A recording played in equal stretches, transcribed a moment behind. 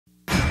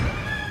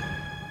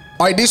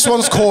Alright, this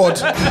one's called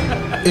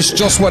It's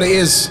Just What It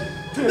Is.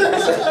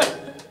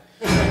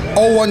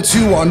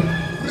 0121.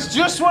 It's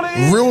just what it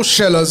is. Real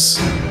shellers.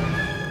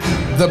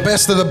 The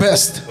best of the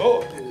best.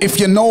 If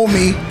you know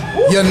me,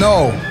 you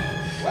know.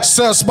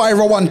 Sir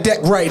Spyro on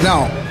deck right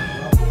now.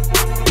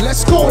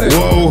 Let's go then.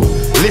 Whoa,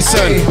 listen.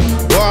 Hey.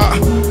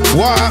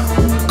 What?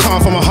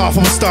 Come from a half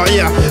of a star,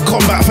 yeah.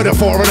 Come back for the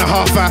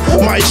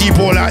 4.5. My G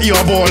baller, you're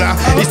a baller.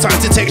 It's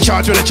time to take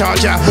charge with the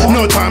charger.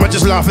 No time, I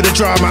just laugh at the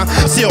drama.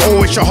 See, I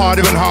always try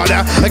harder and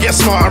harder. I get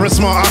smarter and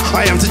smarter.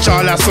 I am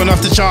T'Challa, son of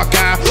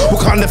T'Chaka.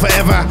 Wakanda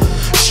forever.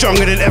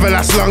 Stronger than ever,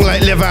 last long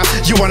like liver.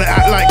 You wanna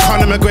act like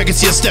Conor McGregor,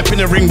 see a step in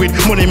the ring with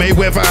Money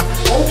Mayweather.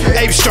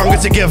 Ape stronger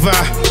together.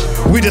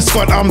 We the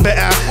squad, I'm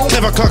better.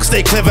 Clever clock,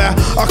 stay clever.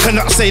 I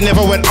cannot say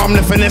never when I'm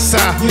the finesse.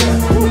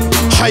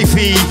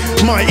 Hyphy,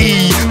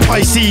 mighty,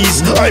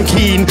 Pisces. I'm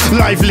keen,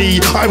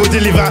 lively. I will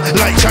deliver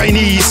like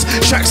Chinese.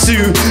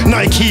 Tracksuit,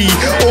 Nike,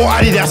 or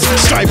Adidas,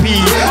 stripey.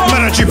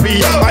 Man, I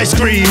drippy, ice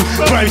cream,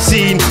 crime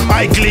scene,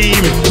 I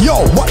gleam.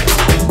 Yo, what?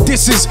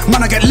 This is,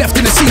 man, I get left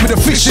in the sea with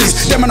the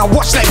fishes. Them man I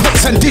watch like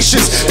weights and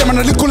dishes. Them man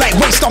I look like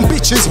waste on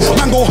bitches.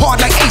 Man go hard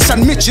like Ace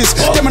and Mitches.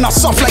 Them man I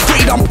soft like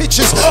grade on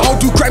pitches. I'll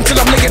do crime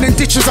till I'm laying in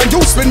ditches. And you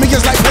spin me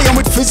is like playing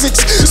with physics.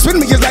 Spin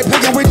me is like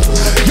playing with.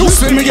 You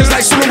spin me is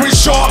like swimming with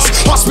sharks.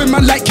 I spin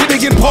man like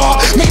Kidding in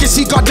Park. Make you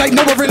see God like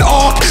nowhere in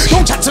Ark.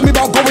 Don't chat to me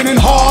about going in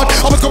hard.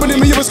 I was going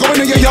in me, you was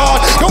going in your yard.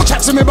 Don't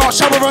chat to me about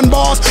shower and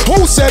bars.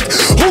 Who said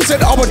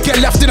I would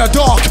get left in the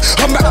dark?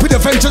 I'm back with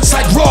a vengeance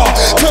like Raw.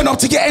 Turn up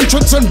to your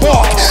entrance and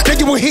bark. Then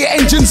you will hear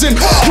engines in.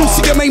 You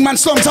see your main man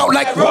slums out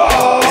like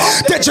raw.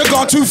 Dead you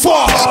gone too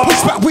far.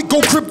 Push back, we go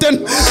crib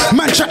then.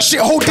 Man chat shit,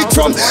 hold it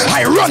from.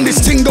 I run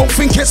this thing, don't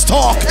think it's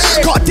talk.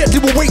 Got deadly,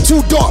 will way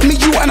too dark. Me,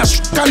 you and a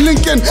can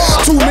Lincoln.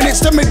 2 minutes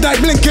to midnight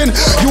blinking.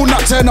 You'll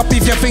not turn up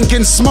if you're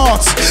thinking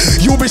smart.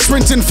 You'll be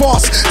sprinting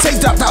fast.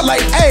 Take that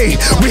like, hey,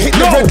 we hit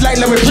the red light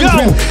like we're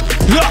printing.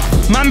 Look,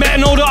 man better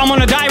know that I'm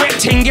on a direct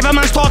thing. Give a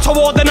man start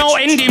toward the no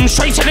end him.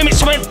 Straight to the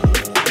midst with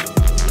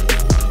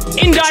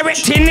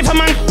indirecting if a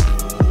man.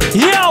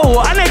 Yo,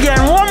 and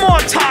again, one more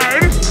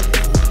time.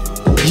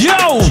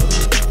 Yo,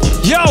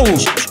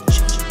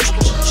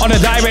 on a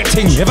direct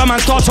thing. If a man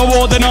starts a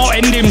war, then I'll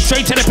end him.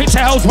 Straight to the pits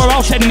of hells where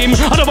I'll send him.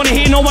 I don't want to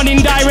hear no one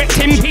indirect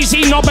him.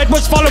 PC Nodb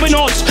was following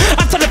us.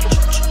 After the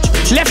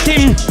left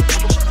him.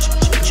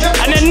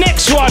 And the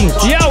next one,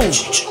 yo.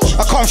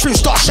 I come through,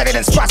 start shedding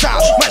and spat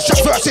out. Man shot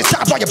first, it's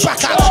out by your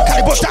back out.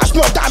 Caliber down,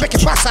 slow down, make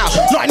it pass out.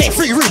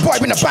 983 rude boy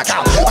in the back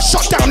out. I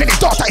shot down in his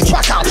daughter, he's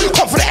back out.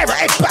 Come for the error,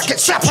 head back, get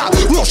slap out.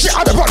 Real shit,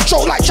 I run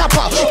show like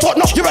chopper. Thought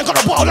no, you ain't got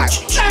a ball like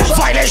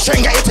violation,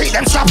 get your teeth,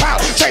 them slap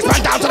out. Chase man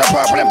down to the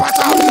purple and pass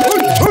out.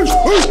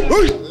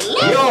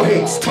 Yo,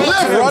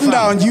 run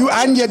down, you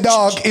and your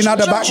dog in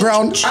the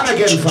background.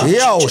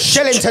 Yo,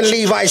 Shellington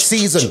Levi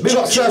season.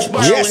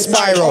 Yes,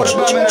 Spyro.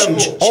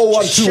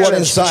 0121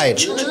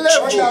 inside. Yo,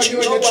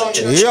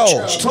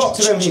 talk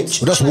to them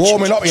hits. We're just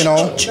warming up, you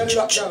know. Shit.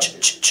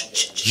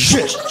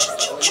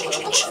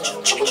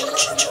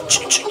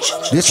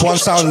 This one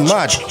sounds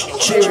mad.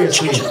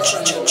 Seriously.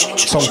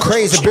 Some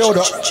crazy build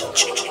up.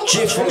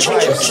 Different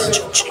vibes.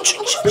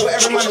 Build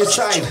every man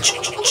inside.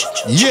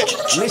 Yeah.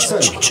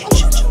 Listen.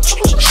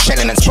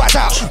 Shelling and spat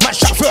out. Man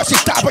shot first, he's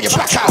down, but you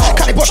back out.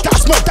 Caliber down,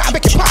 smoke down,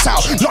 make it pass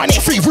out.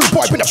 983 rude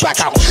boy, bring the back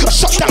out. I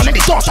shot down and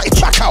he danced like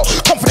he's back out.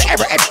 Come for the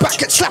error, head back,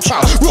 get slap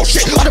out. Real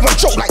shit, I don't want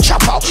to joke like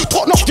chop out.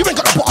 Talk no, you ain't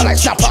got a bottle like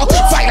snap out.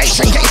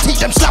 Violation, get your teeth,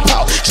 them slap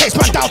out. Chase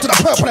man down to the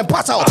purple and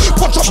pass out.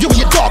 Punch up you and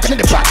your dog and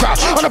in the background.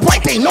 On a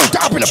bright day, no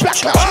doubt, bring the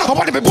black cloud. I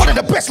want to be one of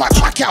the best like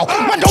Pacquiao.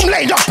 Man, don't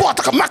lay up, bar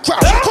like a macro.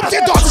 Come to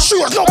your dog to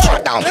shoot us, no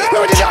back down.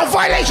 We're in the down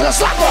violation and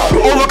slap out.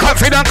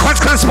 Overconfident,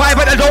 conspire,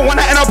 but they don't want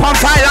to end up on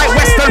fire like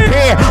Western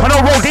Pier. I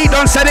know Road D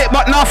done said it,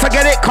 but now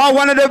forget it, cause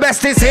one of the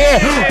best is here.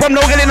 From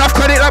no get enough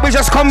credit, like we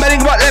just come betting,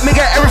 but let me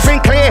get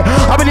everything clear.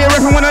 I've been here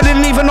ripping when I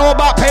didn't even know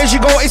about pay as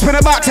you go. It's been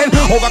about 10.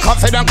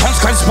 Overconfident,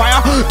 conspire,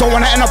 don't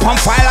want to end up on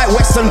fire like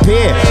Western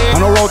Pier. I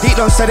know Road D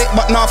done said it,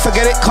 but now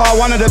forget it, cause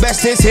one of the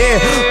best is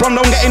here. From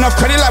don't get enough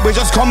credit, like we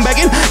just come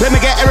begging, let me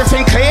get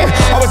everything clear.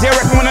 I was here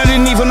ripping when I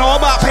didn't even know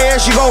about pay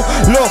as you go.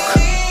 Look.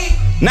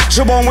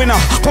 Natural born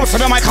winner, comes to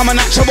the mic, I'm a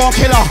natural born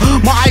killer.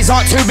 My eyes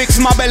aren't too big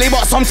for my belly,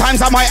 but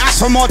sometimes I might ask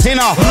for more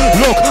dinner.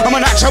 Look, I'm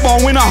a natural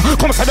born winner,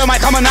 comes to the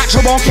mic, I'm a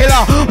natural born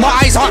killer. My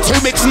eyes aren't too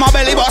big for my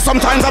belly, but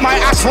sometimes I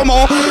might ask for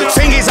more.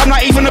 Thing is, I'm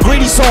not even a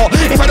greedy sort.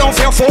 If I don't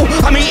feel full,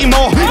 I'm eating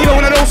more. Even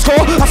when I don't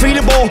score, I feel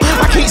it more.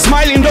 I keep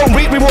smiling, don't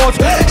reap rewards.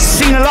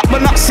 Seen a lot,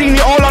 but not seen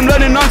it all. I'm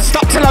learning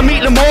non-stop till I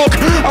meet the morgue.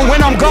 And when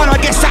I'm gone, I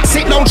guess that's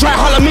it. Don't try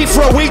holler me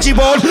for a Ouija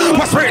board.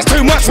 My spirit's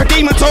too much for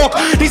demon talk.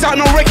 These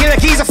aren't no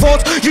regular geezer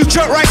thoughts. You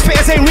jerk right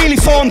spitters ain't really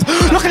formed.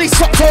 Look at these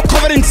socks all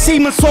covered in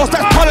semen sauce,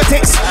 that's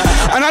politics.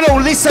 And I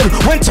don't listen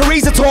when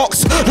TEEZA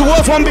talks. The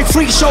world's one big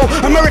freak show,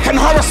 American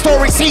Horror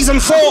Story Season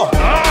 4.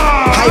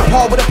 High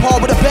par with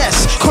the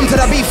best. Come to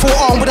the B4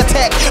 on with a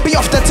tech. Be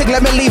off the tick,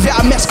 let me leave it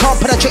a mess. Can't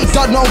penetrate,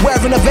 done no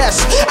wearing a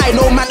vest. I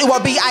know man who a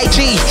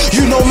BIG,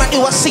 you know man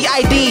who a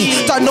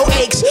CID. Done no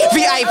Akes,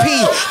 VIP,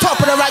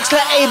 top of the ranks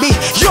like AB.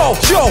 Yo,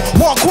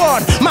 walk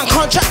one, man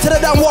contract to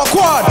the damn walk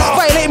one.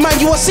 Violate Violate man,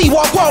 you will see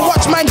walk on.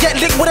 Watch man get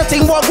licked with a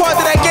thing, walk on.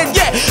 Did I get,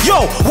 yeah,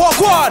 yo,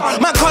 walk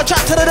on. Man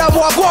contract to the damn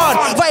walk on.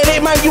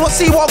 Violate man, you will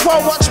see walk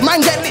on. Watch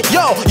man get licked,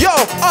 yo,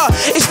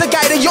 it's the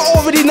guy that you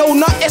already know,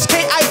 not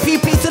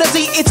SKIPP to the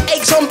Z. It's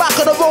Akes on back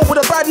of the road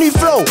with a brand new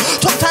flow.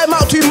 Took time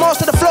out to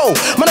master the flow.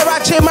 Man, I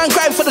ride here, man,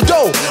 grind for the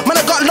dough.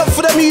 Man, I got love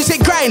for the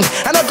music grind,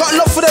 and I got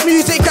love for the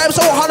music grind.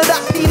 So hard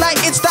that be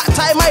like it's that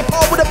time. I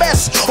part with the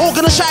best, all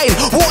gonna shine.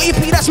 War EP,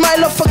 that's my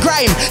love for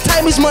grime.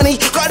 Time is money,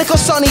 got a little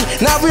sunny.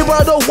 Now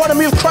everyone don't wanna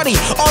move cruddy.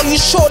 Are you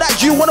sure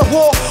that you wanna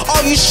war?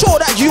 Are you sure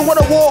that you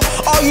wanna war?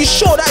 Are you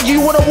sure that you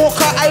wanna walk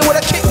out? I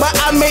wanna kick back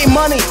and make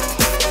money.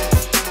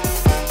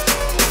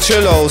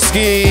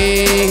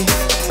 Trillowski,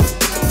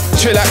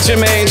 Trilla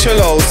Jermaine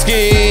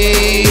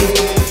Trillowski.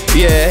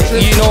 Yeah,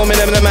 you know me,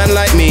 them a man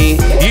like me.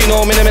 You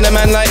know me, them a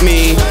man like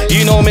me.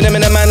 You know me, them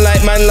a man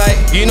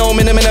like. You know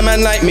me, them a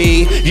man like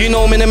me. You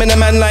know me, them a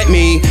man like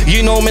me.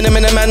 You know me, them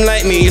a man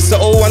like me. It's the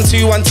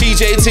 0121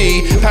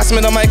 TJT. Pass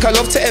me the mic, I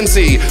love to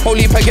MC.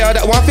 Only per girl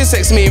that want to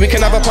sex me. We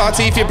can have a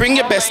party if you bring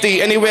your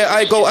bestie. Anywhere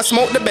I go, I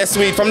smoke the best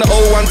weed from the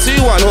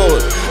 0121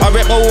 hood. I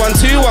rep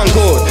 0121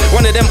 code.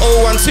 One of them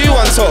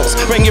 0121 talks.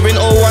 When you're in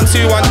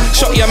 0121,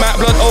 shot your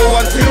mouth blood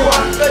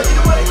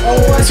 0121.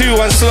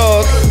 21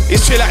 slug.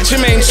 It's Trilla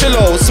Jermaine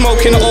Chillo,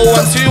 smoking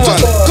 0121.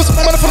 Cause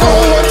man from the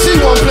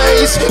 0121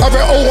 place, I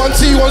read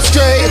 0121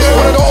 straight.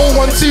 One of the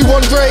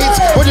 0121 grades.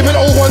 When you been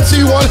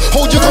 0121,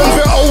 hold your gun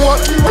for 01.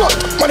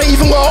 Man, ain't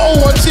even got a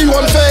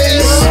 0121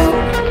 face.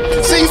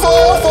 C4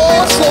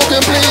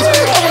 slogan, please.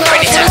 I wanna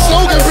ask for the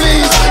slogan,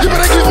 please. You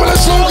better give me the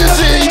slogan,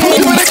 G.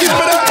 You better give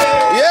me that.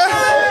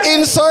 Yeah?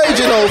 Inside,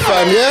 you know,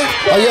 fam,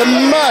 yeah? Are you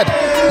mad?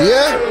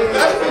 Yeah?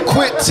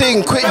 Quit ting,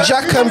 quit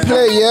jack and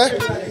play, yeah?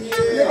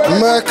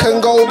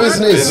 American gold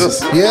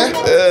business, yeah?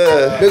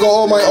 They got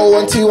all my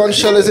 0121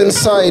 shellers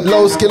inside,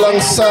 low skill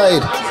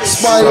alongside,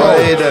 Spyro.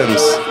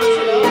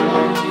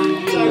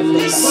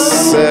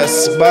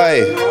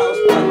 Spy.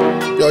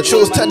 Yo,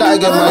 choose, take that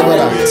again, my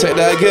brother. Take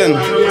that again.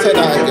 Take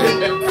that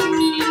again.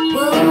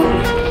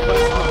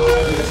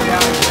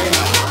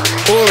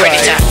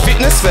 Alright,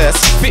 fitness first,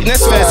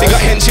 he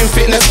got hench in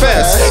fitness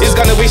first. He's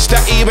gonna wish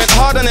that he went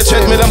hard on the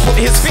treadmill and put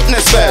his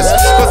fitness first.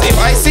 Cause if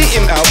I see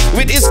him out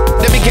with his,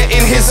 they be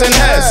getting his and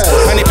hers.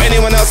 And if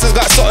anyone else has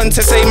got something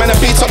to say, man, I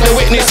beat up the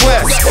witness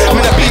worse.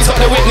 Man, I beat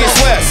up the witness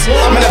worse.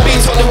 Man, I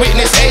beat up the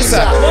witness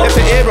ASAP. If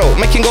a hero,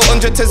 make him go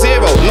 100 to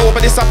 0.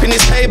 Nobody stopping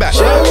his payback.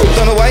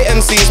 Don't know why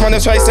MCs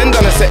wanna try send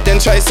on a set, then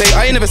try say,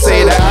 I never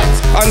say that.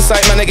 On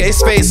site, man, I get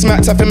his face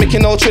smacked up and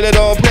making no Trilla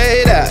don't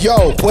play that.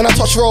 Yo, when I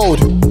touch road,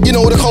 you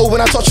know the code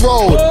when I touch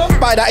road.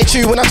 Buy that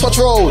HU when I touch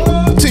road.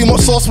 Too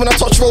much sauce when I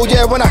touch road,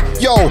 yeah, when I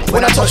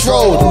touch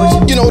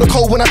road. You know the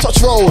code when I touch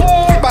road.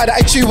 Buy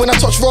that HU when I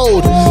touch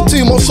road.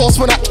 Too much sauce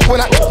when I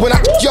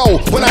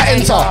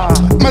enter.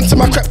 Man to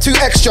my crep too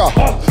extra,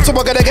 so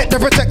I gotta get the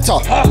protector.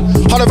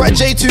 Holler at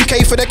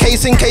J2K for the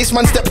case in case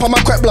man step on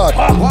my crep blood.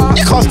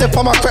 You can't step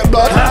on my crep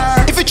blood.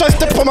 If you try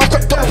step on my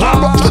crep blood,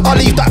 I'll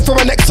leave that for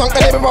a next song.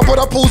 And every my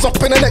brother pulls up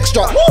in an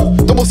extra.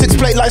 Double 6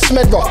 plate like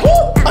Smedrock.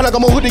 And I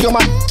got my hoodie on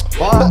my.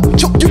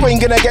 You ain't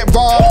gonna get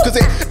robbed, cause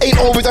it ain't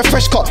always a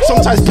fresh cut.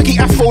 Sometimes picky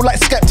afro like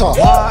Skepta.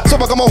 So I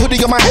got my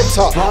hoodie on my head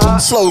top.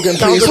 Slogan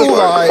please,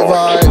 alright,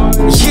 right.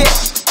 Yeah.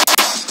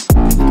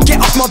 Get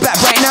off my back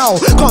right now.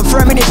 Can't throw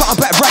a minute, but I'm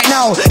back right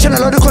now. Tryna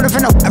load the corner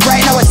from the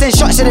right now. I send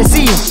shots to the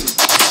scene.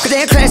 Cause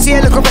they ain't clear, see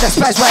I look up at the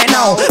spice right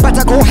now. But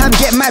I go ham,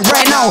 get mad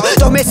right now.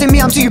 Don't mess with me,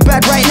 I'm too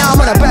bad right now.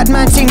 I'm on a bad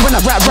man ting when I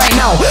rap right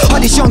now.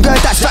 Hardest younger,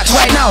 that's facts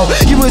right now.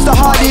 You was the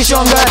hardest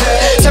younger.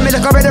 Tell me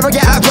look, I'd rather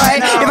get out right.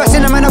 If I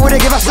seen a man, I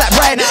would've give a slap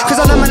right. Cause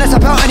all the man that's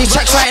about on these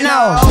tracks right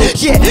now.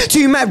 Yeah,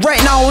 too mad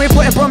right now. We're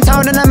putting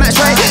Bromtown in the match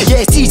right.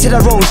 Yeah, it's T to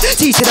the Rose,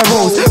 T to the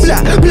Rose.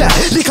 Blah, blah,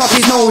 lick up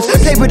his nose.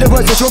 Play with the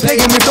words, but you're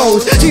playing with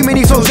those. Too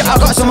many flows, yeah, I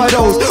got some of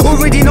those.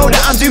 Already know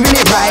that I'm doing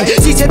it right.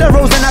 T to the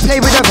Rose and I play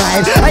with the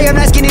vibe. I am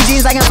like skinny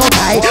jeans, I am so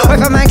tight.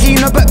 Wipe a man clean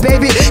up, but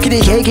baby,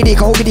 kitty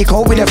cold with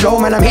the flow,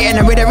 man. I'm hitting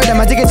them with the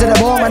rhythm, I take it to the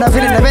ball, man. I'm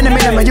feeling the venom in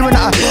them, and you and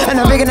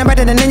I'm bigger and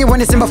better than anyone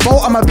that's in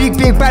before. I'm a big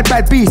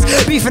bad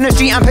beast. Beef in the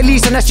street and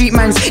police on the street,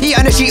 man. Eat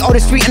on the street, all the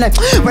street, and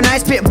when I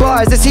spit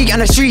bars, there's heat on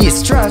the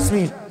streets. Trust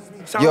me.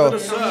 Yo,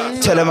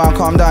 tell him man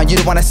calm down. You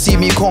don't wanna see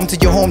me come to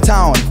your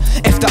hometown.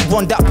 F that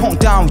one, that punk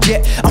down.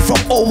 Yeah, I'm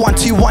from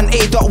 0121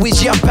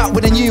 A.Wiz. Yeah, I'm back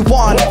with a new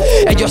one.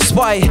 And your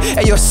Spy,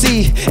 and your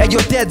C, and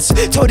your Deads.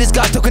 Told this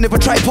guy to never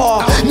try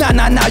par.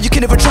 Nah, you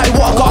can never try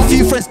what. Got a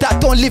few friends that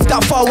don't live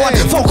that far. One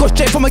phone call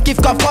straight from a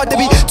gift card. There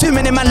be too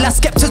many man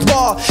last Skepta's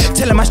bar.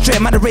 Tell him I'm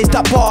straight, man, to raise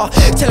that bar.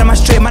 Tell him I'm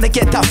straight, man, to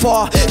get that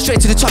far. Straight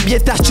to the top, yeah,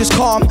 that's just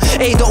calm.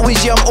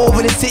 A.Wiz, yeah, I'm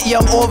over the city,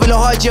 I'm over the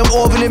hard, yeah, I'm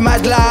over the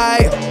mad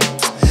life.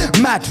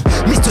 Mad,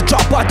 Mr.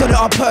 Drop, but I done it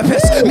on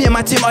purpose. Me and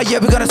my team, oh yeah,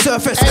 we're gonna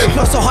surface.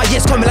 Plus so hot,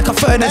 yes, coming like a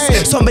furnace.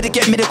 Somebody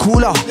get me the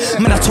cooler.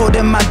 Man, I told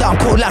them, man, that I'm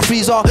cold like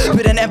freezer.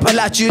 With an emperor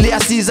like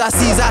Julius Caesar.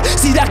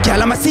 See that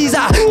girl, I'm a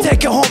Caesar.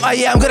 Take her home, oh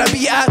yeah, I'm gonna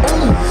beat her.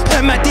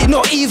 Her man did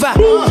not either.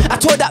 I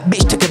told that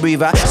bitch, take a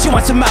breather. She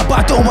wants to mad, but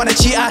I don't wanna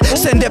cheat her.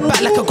 Send it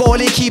back like a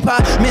goalie keeper.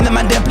 Me and the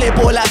man then play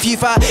ball like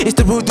FIFA. It's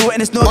the rule, do it,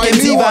 and it's no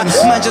games either.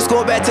 Man, just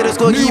go back to the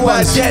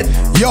scorekeeper. Dead.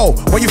 Yo,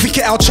 when you think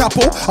it El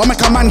Chapo, I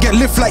make a man get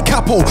lift like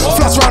Capo.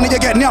 Flush round and you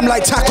get nyam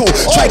like tackle.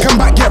 Try come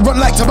back, get run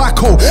like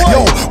tobacco.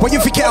 Yo, when you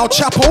think it El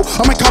Chapo,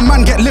 I make a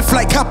man get lift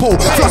like Capo.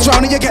 Flush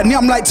round and you get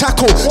nyam like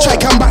tackle. Try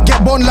come back,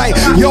 get born like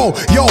yo,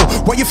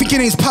 what you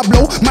thinking is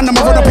Pablo? Man,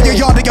 I'ma run up in your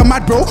yard and you're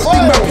mad, bro.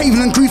 Big man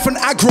paving and grief and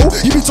aggro.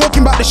 You be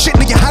talking about the shit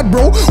that you had,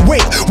 bro.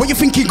 Wait, what you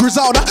thinking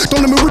Griselda?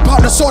 Don't let me rip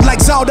out the sword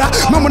like Zelda.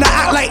 Man wanna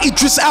act like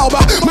Idris Elba.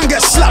 Man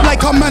get slapped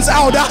like a man's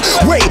Elder.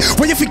 Wait,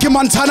 what you thinking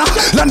Montana?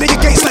 Land at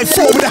your gates like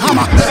Thor with a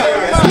hammer.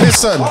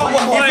 Listen,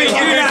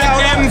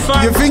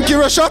 you think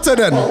you're a shotter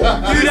then?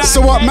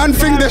 So what, man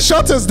think they're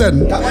shotters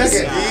then?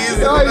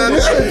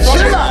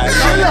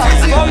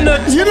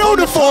 You know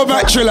the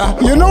format, Trilla.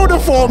 You know the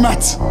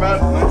format.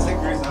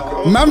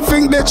 Man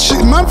think they're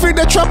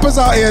trappers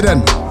out here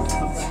then.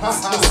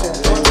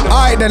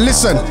 Alright then,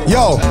 listen,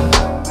 yo,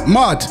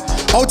 mud.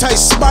 Outside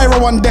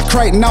Spyro on deck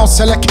right now,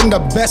 selecting the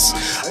best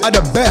of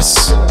the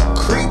best.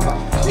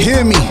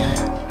 Hear me.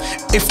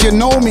 If you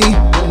know me,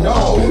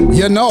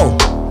 you know.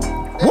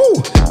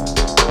 Woo!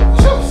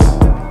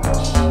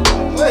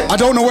 I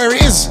don't know where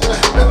it is.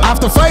 I have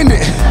to find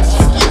it.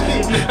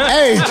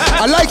 Hey,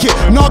 I like it.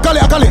 No, I got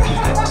it.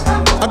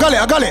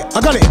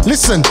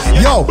 Listen,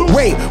 yo,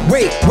 wait.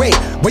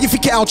 When you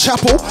think it El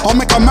Chapo, I'll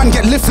make a man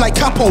get lift like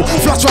Capo.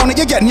 Flush round and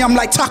you get nyam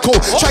like taco.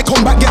 Try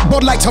come back, get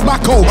bod like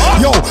tobacco.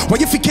 Yo,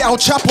 when you think it El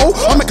Chapo,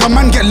 I'll make a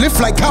man get lift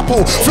like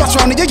Capo. Flush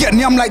round and you get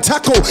nyam like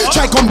taco.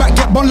 Try come back,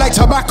 get bun like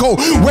tobacco.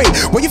 Wait,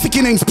 what you think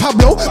your name's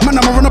Pablo? Man,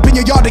 I'ma run up in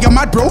your yard and you're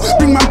mad, bro.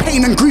 Bring man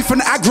pain and grief and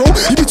aggro.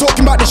 You be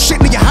talking about the shit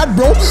that you had,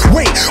 bro.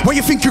 Wait, what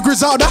you think you're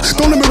Griselda?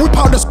 Don't let me whip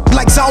out the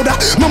like Zelda.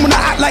 Man wanna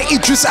act like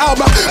Idris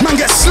Elba.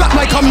 Man get slapped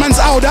like a man's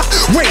Elder.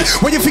 Wait,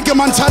 what you think of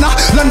Montana?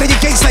 Land at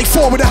your gates like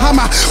Thor with a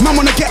hammer. Man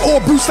wanna get all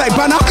bruised like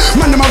Banner.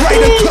 Man, I'ma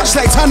ride and clutch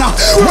like Tanner.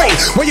 Wait,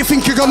 what you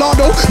think you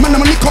Gallardo? Man,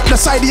 I'ma nick up the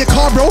side of your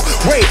car, bro.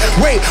 Wait.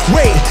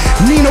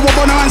 Nina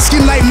Wabona and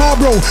skin like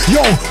Marlboro.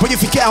 Yo, what you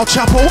think you El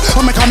Chapo?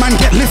 I'll make a man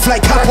get lift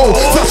like Capo.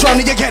 Flush round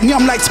and you get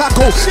nyam like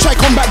taco. Try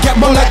come back, get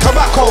bun like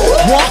tobacco.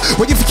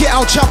 What you think you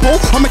El Chapo?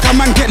 I'll make a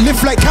man get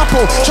lift like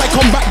Capo. Try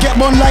come back, get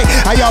bun like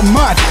I am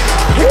mad.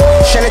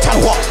 Shell it and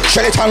what?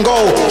 Shell it and go.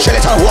 Shell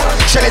it and what?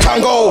 Shell it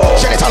and go.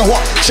 Shell it and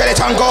what? Shell it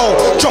and go.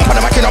 Jump on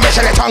the machine and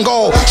shell it and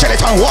go. Shell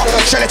it and what?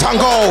 Shell it and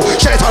go.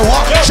 Shell it and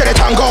what? Shell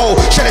it and go.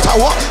 Shell it and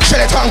what?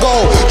 Shell it and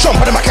go. Jump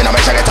on the machine and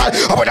shell it and.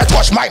 I wanna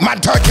touch my man,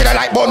 turn killer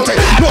like Bunty.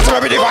 No to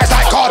every device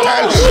like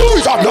cartel.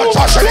 Who's up not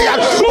touch Shelly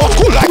and what's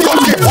cool like God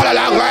keep all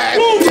along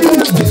way.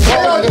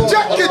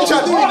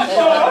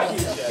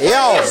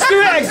 Yo,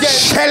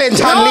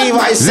 Shellington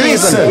Levi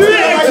season.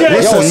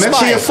 Listen, make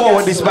sure you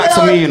forward this back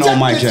to me, you know,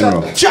 my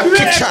general.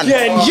 Jackie Chan,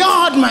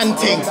 Yardman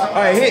thing.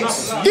 Alright,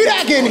 hits. Do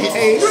that again, hits.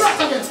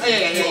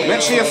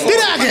 Make sure you Do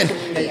that again.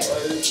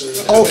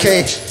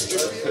 Okay.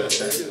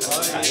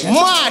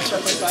 Mad.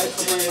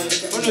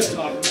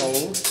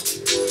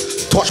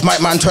 Touch my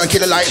man, turn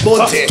killer like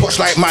bun. Touch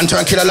like man,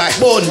 turn killer like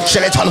bun.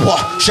 Shell it on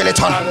what? Shell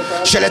it on.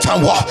 Shell it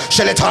on what?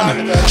 Shell it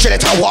on. Shell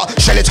it on what?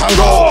 Shell it on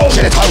go.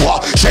 Shell it on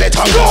what? Shell it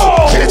on go.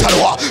 Shell it on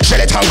what? Shell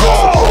it on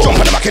go. Jump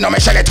on the machine on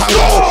me, shell it on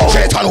go.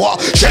 Shell it on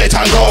what? Shell it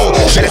on go.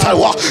 Shell it on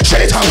what?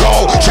 Shell it on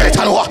go. Shell it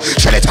on what?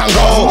 Shell it on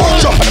go.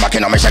 Jump on the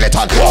machine on me, shell it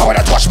on. I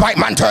wanna touch my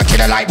man, turn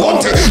killer like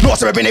bun. No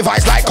to be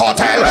device like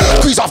cartel.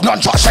 Squeeze off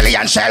non-shot, Shelly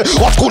and Shell.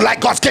 What's cool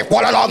like God skip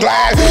all along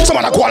leg.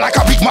 Someone a go like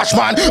a big match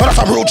man. And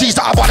some rude G's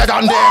that are better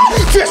than them.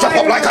 Face up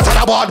like a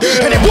Taliban.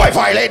 Any boy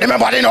violate them and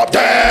body up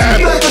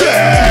them. Look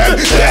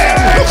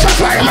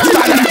just like I'm a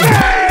standing.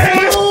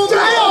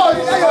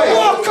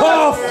 Fuck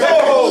off!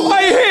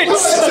 I hit!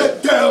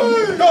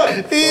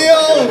 Yo!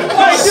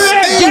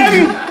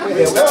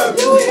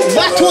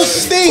 That was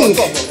Sting.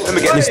 Let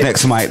me get this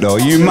next mic though.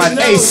 You mad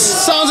Ace.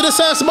 Sounds of the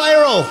Sir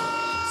Spyro.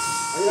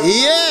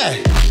 Yeah.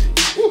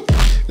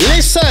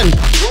 Listen,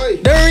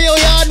 the real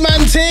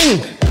Yardman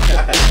thing.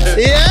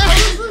 Yeah.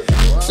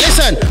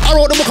 Listen, I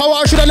wrote the book of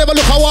war, should I never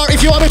look a war.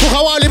 If you want me cook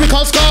a war,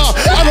 lyrical scar.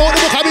 I wrote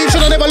the book of beef,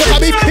 should I never look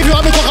a beef. If you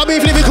want me cook a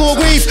beef, lyrical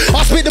grief.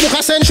 I spit the book of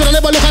sense, should I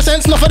never look a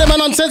sense. Enough of them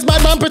are nonsense, bad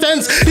man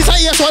pretense. This a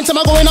yes one,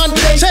 am I going on?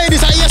 Say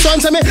this a yes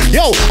one, me.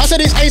 Yo, I said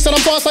this Ace and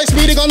I'm fast like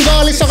Speedy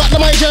Gonzales. I got the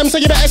my gem, so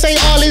you better say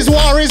all his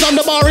war is on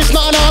the bar, it's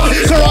not an arm.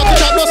 Karate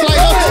chop just like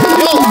that.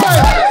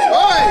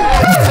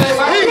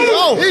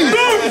 Yo,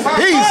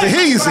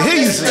 he's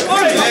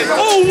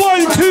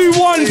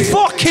 0121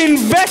 fucking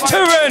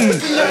veteran.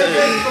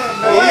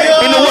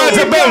 In the words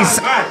of bass,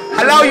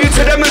 allow you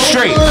to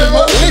demonstrate.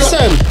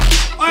 Listen.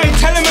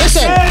 Tell him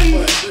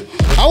again.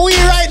 How we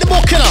write the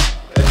book, you know?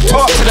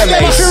 Talk to them,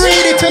 Never Ace. to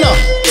read it, you know?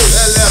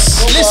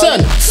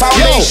 Listen.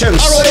 Foundations.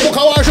 Yo, I wrote the book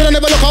of war, should I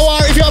never look a war.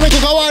 If you have me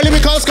cook a war,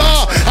 lyrical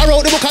scar. I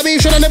wrote the book of beef,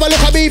 should I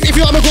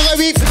you got me cook a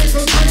week.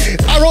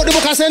 I wrote the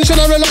book Ascension,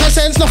 I read look a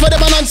sense, not for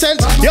them a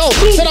nonsense. Yo,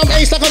 said I'm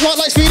ace like a rock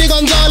like Speedy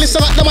Gonzales. I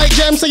got the mic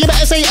gem, so you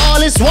better say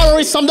all is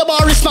worries. I'm the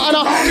barist, not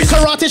a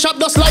karate shop,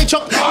 just like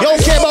Chuck. You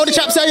don't care about the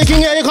chaps, say you can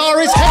hear your car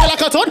is heavy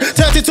like a ton.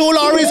 32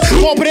 lorries,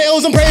 go up the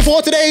hills and pray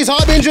for today's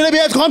heart being Julie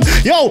Beard come.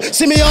 Yo,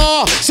 see me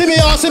all,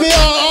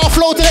 all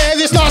flow today,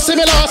 it's not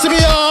similar. See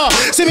me all,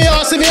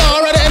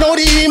 right at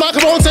NODB,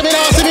 microphone seminar.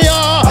 See me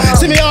all,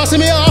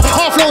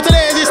 all flow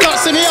today, it's not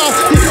similar.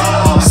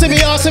 See me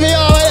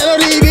all, right at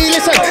NODB,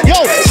 listen.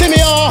 Yo, see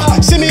me all,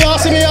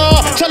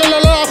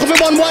 cha-la-la-la, coffee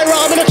bun boy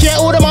rob, and I can't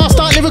hold them all,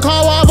 start living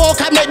car war,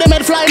 vocab, make them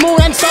head fly,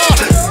 moon and star.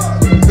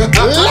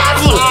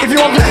 Level! If you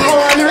want to go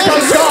on,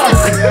 lyrical star.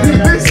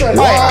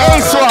 Right,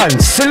 Ace one,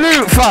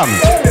 salute fam.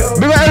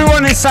 We got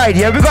everyone inside,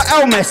 yeah. We got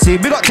MYSTRY,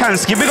 we got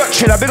Tantskii, we got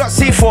Trilla, we got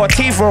C4,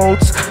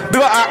 T.Roadz, we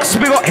got Akes,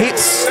 we got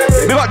Hits,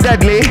 we got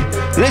Deadly.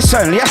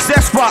 Listen, yes,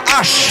 that's for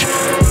Ash.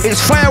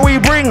 It's fire we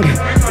bring.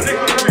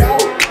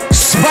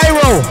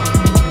 Spyro.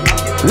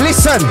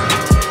 Listen,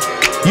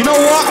 you know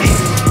what?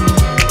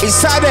 It's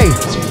Saturday.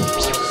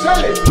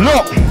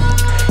 Look.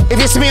 If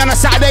you see me on a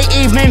Saturday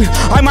evening,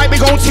 I might be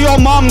going to your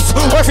mum's.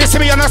 Or if you see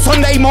me on a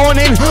Sunday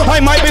morning,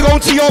 I might be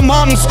going to your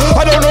mum's.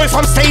 I don't know if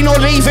I'm staying or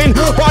leaving,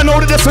 but I know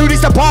that the food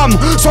is the bomb.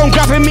 So I'm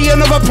grabbing me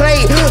another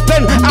plate,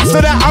 then after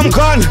that I'm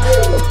gone.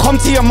 Come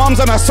to your mum's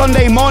on a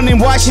Sunday morning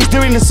while she's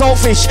doing the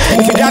saltfish.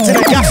 If your dad's in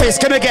the gaff, it's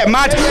gonna get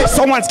mad.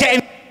 Someone's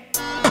getting...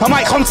 I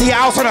might come to your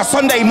house on a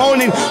Sunday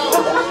morning.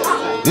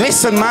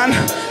 Listen, man.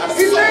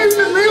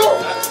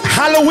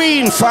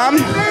 Halloween, fam.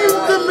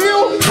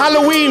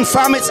 Halloween,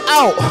 fam, it's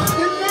out.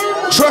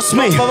 Trust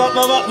me.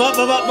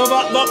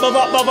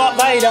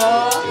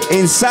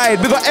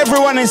 Inside, we got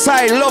everyone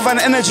inside, love and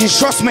energy,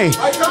 trust me.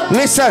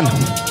 Listen.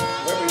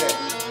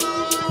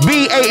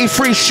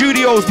 B83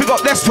 Studios, we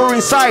got Desper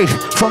inside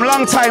from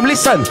long time.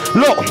 Listen,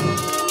 look.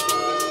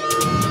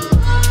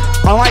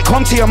 I might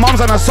come to your mum's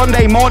on a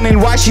Sunday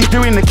morning while she's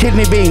doing the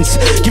kidney beans.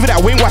 Give it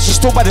that wing while she's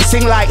stood by the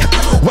sink like,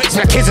 wait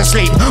till the kids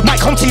asleep. Might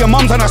come to your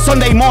mum's on a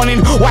Sunday morning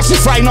while she's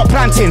frying up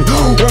planting.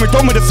 When we're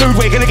done with the food,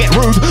 we're gonna get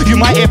rude. You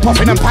might hear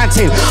puffing and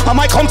panting. I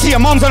might come to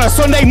your mum's on a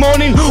Sunday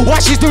morning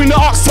while she's doing the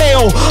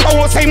oxtail. I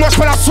won't say much,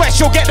 but I sweat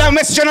she'll get that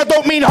message, and I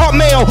don't mean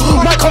hotmail.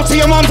 Might come to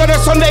your mum's on a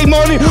Sunday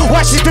morning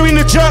while she's doing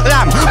the jerk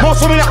lamb.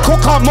 Most women that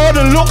cook are more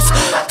than looks.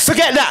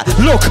 Forget that.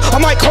 Look, I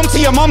might come to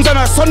your mum's on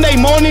a Sunday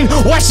morning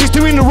while she's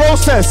doing the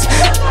roasters.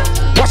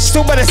 Watch,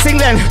 still better sing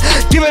then.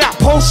 Give her that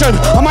potion.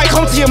 I might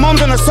come to your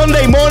mum's on a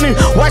Sunday morning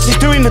while she's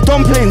doing the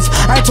dumplings.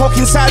 I ain't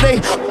talking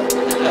Saturday.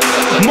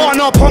 More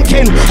no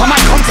pumpkin. I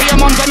might come to your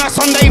mum's on a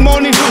Sunday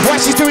morning while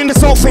she's doing the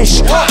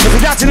saltfish. If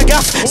your dad's in the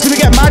gaff, it's gonna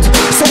get mad.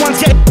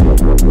 Someone's getting...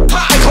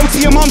 I come to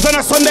your mum's on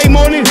a Sunday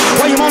morning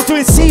while your mum's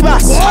doing sea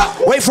bass.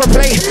 Wait for a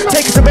plate,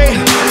 take it to bait.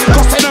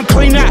 Cost and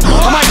clean that.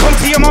 I might come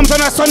to your mum's on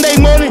a Sunday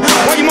morning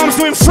while your mum's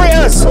doing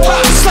fritters.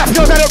 Slap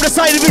your dad up the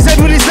side of his head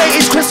with his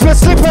latest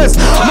Christmas slippers.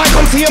 I might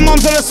come to your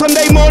mum's on a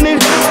Sunday morning.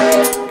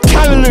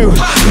 Callaloo,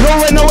 no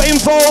Renault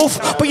involved,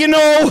 but you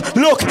know,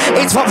 look,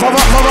 it's fuck Vader,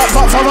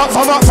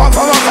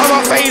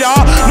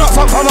 not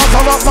fuck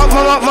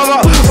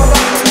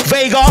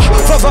Vega,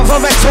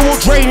 Vector will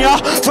drain ya,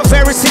 for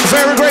very sick,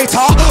 very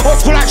greater, or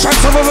school like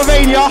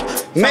Transylvania,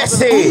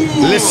 messy.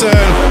 Listen,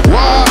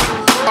 what?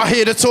 I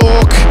hear the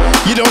talk,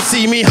 you don't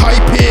see me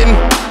hyping,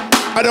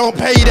 I don't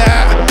pay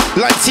that,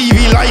 like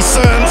TV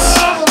license.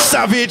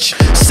 Savage,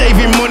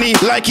 saving money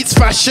like it's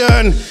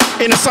fashion.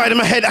 In the side of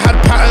my head I had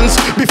patterns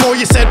before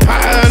you said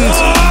patterns.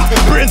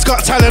 Britain's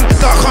got talent,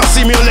 that can't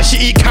see me unless you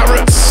eat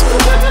carrots.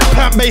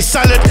 Plant-based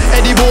salad,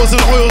 edibles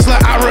and oils like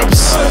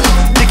Arabs.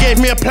 They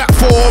gave me a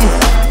platform,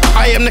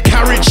 I am the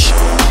carriage.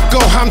 Go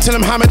ham till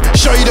I'm hammered,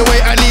 show you the way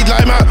I lead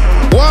like Matt.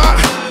 What?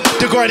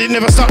 The grind it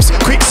never stops.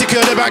 Quick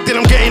secure the bag, then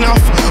I'm getting off.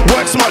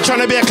 Work smart,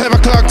 trying to be a clever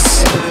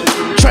clugs.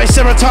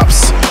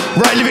 Triceratops,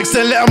 write lyrics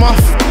then let them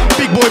off.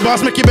 Big boy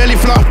bars make your belly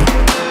flop.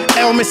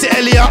 Missy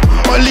Elliot,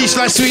 unleashed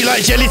like sweet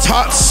like jelly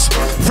tots.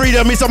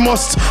 Freedom is a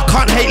must,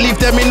 can't hate, leave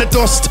them in the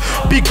dust.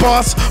 Big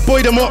boss,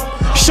 boy them up,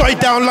 shut it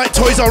down like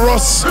Toys R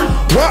Us.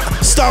 What?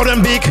 Style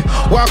them big,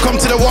 welcome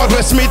to the Wild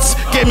West Mids.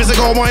 Game is a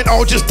gold mine,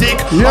 I'll just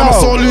dig. I'm a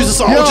sore loser,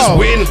 so I'll just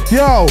win.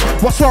 Yo,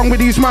 what's wrong with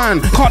these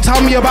man? Can't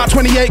tell me about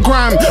 28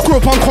 gram. Grew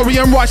up on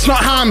Korean rice, not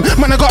ham.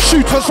 Man, I got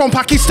shooters from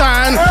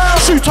Pakistan.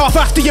 Shoot off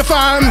after your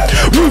fam.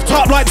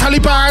 Rooftop like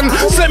Taliban.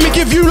 So let me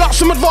give you lots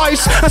some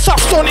advice and stop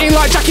stunting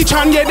like Jackie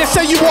Chan. Yeah, they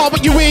say you are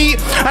what you eat,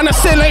 and I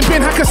still ain't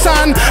been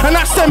Hakkasan. And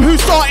that's them who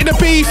started the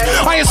beef.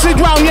 I ain't slid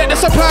round yet,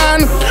 that's a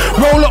plan.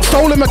 Roll up,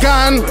 stolen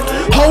again.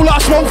 Whole lot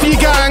of smoke for your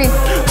gang.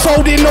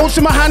 Folding notes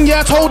in my hand,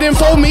 yeah, I told him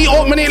fold me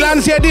up when it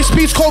lands. Yeah, this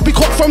piece could be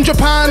cut from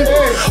Japan.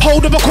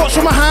 Hold up a cuts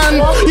from my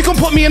hand. You can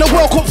put me in a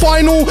World Cup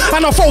final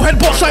and I'll throw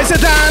headbutts like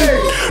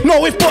Zidane.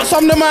 No, if butts,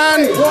 I'm the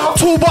man.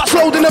 2 butts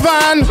load in the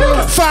van.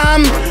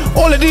 Fam,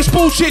 all of this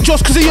bullshit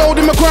just cause he owed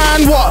him a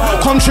grand.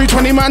 What? Country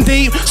 20 man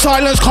deep.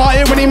 Silence can't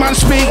hear any man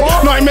speak.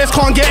 Nightmares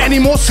can't get any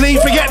more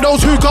sleep. Forget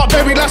those who got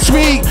buried last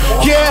week.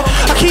 Yeah,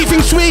 I keep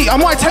things sweet. On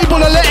my table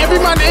I let every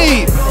man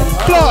eat.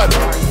 Blood.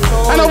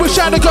 And I wish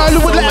I had a girl who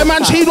would let a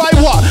man cheat like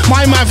what?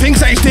 My man thinks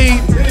that he's deep.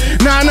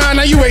 Nah,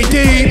 you ain't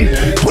deep.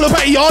 Pull up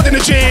at your yard in a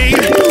G.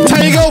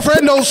 Tell your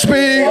girlfriend don't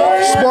speak.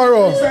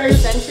 Spyro. For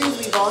centuries,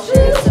 we've all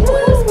shared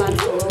similar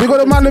responsibilities. We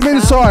got a man live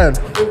inside.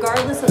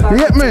 Regardless of our You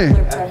get me?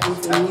 particular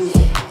preference in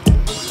music.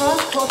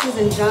 Across cultures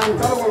and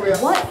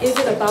genres, what is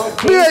it about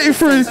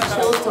B83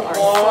 that shows to our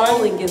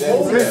soul and gives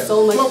music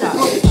so much depth?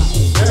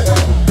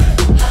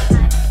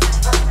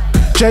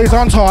 Jay's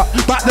on top.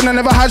 Back then I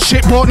never had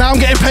shit, but now I'm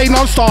getting paid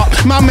non-stop.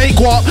 Man, make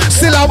what?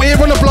 Still out here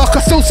on the block. I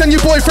still send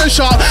your boyfriend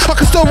shot. I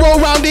can still roll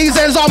round these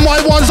ends on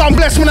my ones. I'm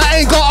blessed when I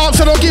ain't got up,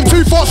 so don't give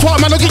two thoughts.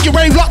 What man? I'll get your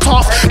rave locked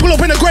off. Pull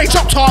up in a grey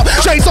drop top.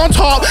 Jay's on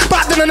top.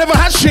 Back then I never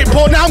had shit,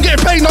 but now I'm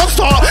getting paid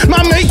non-stop.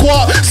 Man, make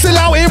what? Still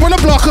out here on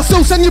the block. I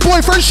still send your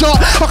boyfriend shot.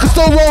 I can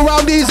still roll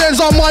round these ends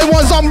on my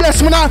ones. I'm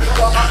blessed when I.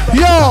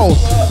 Yo,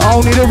 I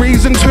don't need a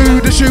reason to.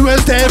 The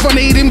shooter's there if I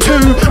need him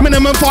to.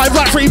 Minimum 5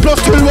 like 3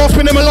 plus 2. I'll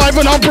spin him alive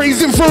and I'm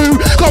breezing through.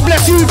 God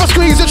bless you if I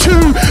squeeze a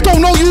chew.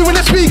 Don't know you when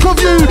I speak of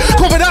you.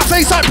 Cover that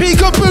face like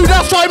peekaboo.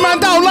 That's strike man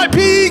down like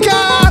Pika.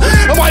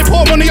 I might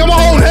put money on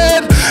my own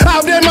head.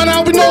 Out there man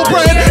out with no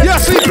bread. Yeah,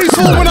 sleep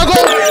peaceful when I go.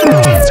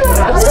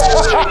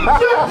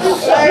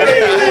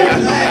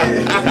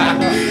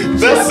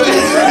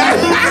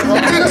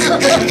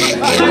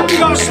 You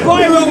got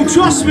Spyro,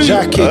 trust me.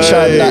 Jackie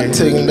Chan, that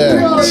thing there.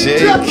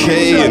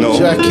 Jaykae, you know.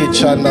 Jackie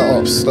Chan, that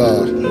up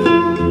star.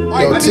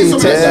 Yo, T,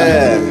 take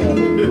that.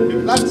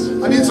 Lads,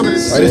 I need some of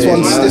this. This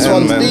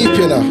one's deep,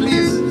 you know.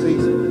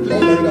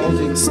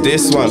 It's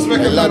this one.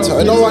 Hey, lads,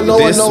 I know,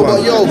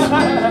 but yo,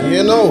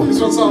 you know. This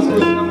one sounds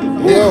good.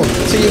 Yo,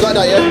 T, you got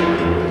that, yeah?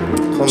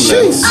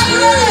 Jeez.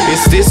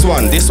 It's this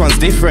one. This one's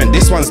different.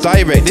 This one's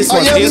direct. This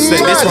one's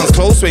instant. This one's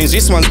close range.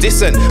 This one's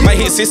distant. Might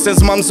hit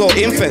sisters, mums, or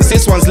infants.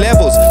 This one's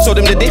levels. Show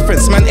them the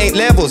difference. Man ain't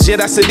levels. Yeah,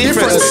 that's the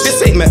difference.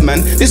 This ain't Met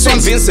Man. This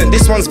one's Vincent.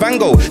 This one's Van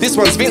Gogh. This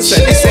one's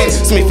Vincent. This ain't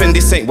Smith and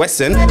this ain't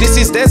Wesson. This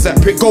is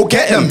Desert Prick. Go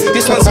get him.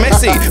 This one's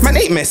messy. Man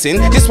ain't messing.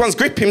 This one's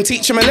grip him.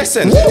 Teach him a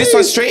lesson. This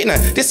one's straightener.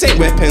 This ain't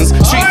weapons.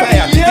 Street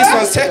Fighter. This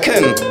one's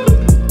Tekken.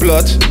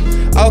 Blood.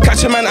 I'll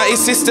catch a man at his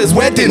sister's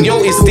wedding.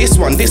 Yo, it's this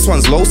one. This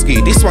one's Lowski.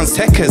 This one's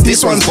TEKKERZ.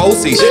 This one's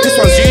Bossy. This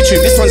one's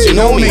YouTube. This one's You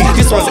Know Me.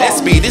 This one's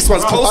SB. This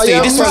one's Posty.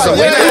 This one's a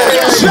winner.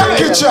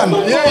 Jackie Chan.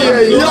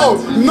 Yo,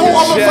 no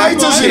other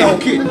fighters, you know.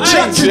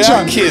 Jackie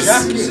Chan. He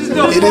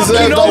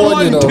deserved that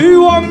one, you know.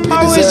 2-1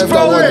 powers, Deserved that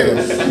bro. one,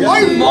 you know.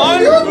 Hey, man.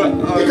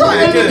 You can't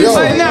end it. Yo.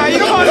 Nah, you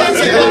can't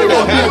answer that.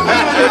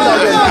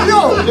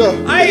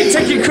 I ain't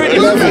taking credit.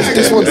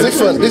 This one's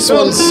different. This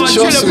one's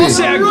trust me. Bust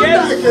it again.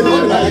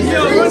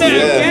 Yo, run it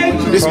again.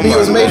 This beat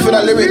was made for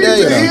that lyric there,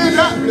 you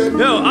know.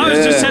 Yo, I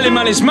was just telling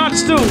man, it's mad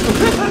still.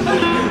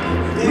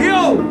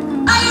 Yo.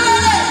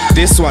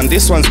 This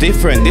one's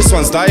different. This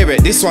one's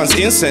direct. This one's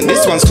instant.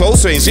 This one's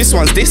close range. This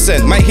one's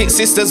distant. Might hit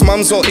sisters,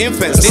 mums, or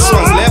infants. This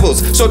one's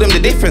levels. Show them the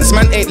difference.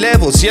 Man ain't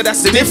levels. Yeah,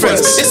 that's the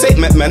difference. This ain't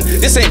Met Man.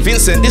 This ain't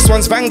Vincent. This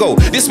one's Van Gogh.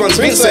 This one's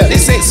Vincent.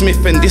 This ain't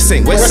Smith and this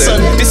ain't Wesson.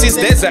 This is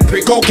Desert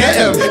Prick. Go get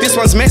him. This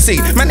one's messy.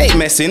 Man ain't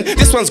messing.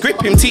 This one's grip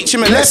him. Teach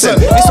him a lesson.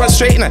 This one's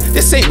straightener.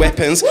 This ain't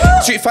weapons.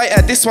 Street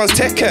Fighter. This one's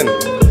Tekken.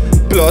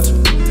 Blood.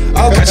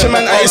 I'll catch a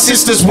man at his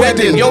sister's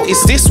wedding. Yo,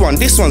 it's this one.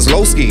 This one's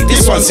Lowski.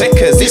 This one's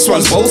TEKKERZ. This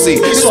one's Bossy.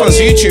 This one's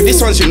YouTube.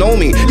 This one's You Know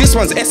Me. This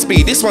one's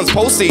SB. This one's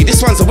Posty.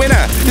 This one's a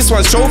winner. This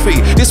one's trophy.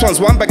 This one's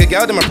one bag of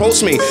gal them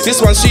approach me. This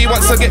one she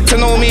wants to get to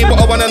know me, but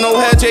I wanna know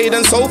her Jade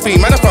and Sophie.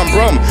 Man, if I'm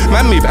Brom,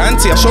 man move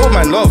auntie. I show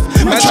man love.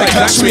 Man try to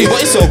catch me, but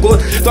it's so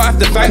good. Don't have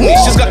to thank me.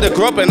 She's got the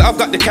grub and I've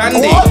got the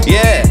candy.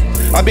 Yeah.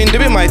 I've been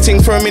doing my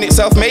thing for a minute,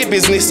 self-made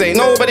business, ain't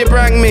nobody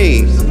brang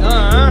me.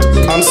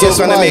 I'm still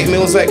trying to make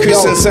meals like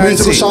Chris and Santi.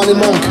 Musical shining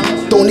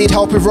monk, don't need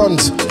help with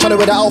runs. Trying to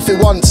wear that outfit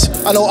once,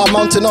 I know I'm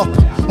mounting up.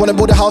 Wanna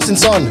build a house in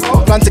sun,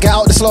 plan to get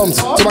out the slums,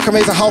 so I can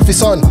raise a healthy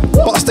son.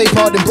 But I stay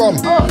proud in Brom,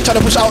 trying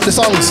to push out the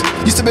songs.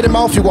 Used to be the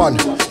mouthy one,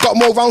 got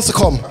more rounds to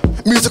come.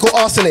 Musical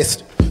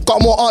arsonist,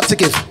 got more art to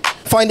give.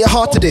 Find it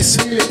hard to this.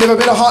 Never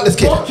been a heartless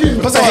kid.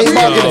 Plus I hate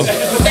bargaining.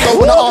 Don't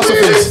wanna ask for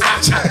things.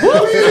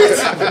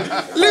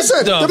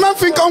 Listen, the man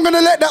think I'm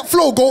gonna let that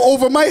flow go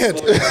over my head.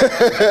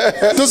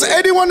 Does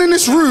anyone in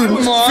this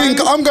room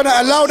think I'm gonna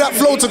allow that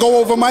flow to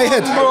go over my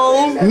head?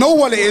 Know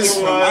what it is.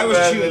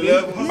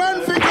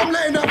 Man think I'm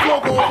letting that flow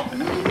go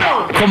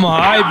over. Come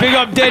on, I big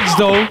up Deads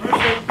though.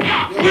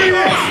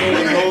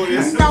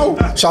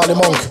 Charlie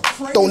Monk,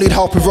 don't need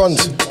help with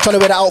runs. Trying to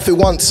wear that outfit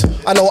once,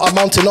 I know I'm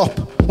mounting up.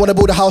 Wanna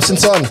build a house in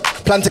sun,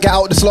 plan to get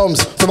out the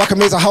slums, so I can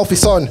raise a healthy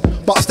son.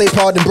 But I stay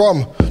proud in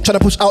Brom, trying to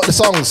push out the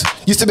songs.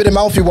 Used to be the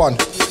mouthy one,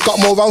 got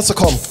more rounds to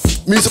come.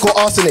 Musical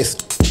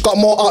arsonist, got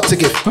more art to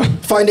give.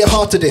 Find it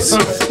hard to this,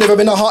 never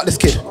been a heartless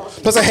kid.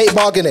 Plus I hate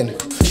bargaining,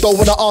 don't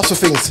wanna ask for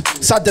things.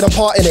 Sad that I'm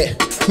part in it,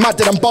 mad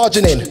that I'm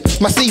barging in.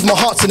 My sleeve, my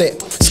heart's in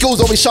it,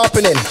 skills always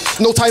sharpening.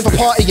 No time for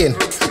partying,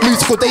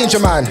 musical danger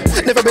man.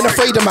 Never been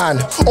afraid of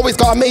man, always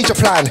got a major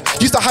plan.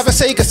 Used to have a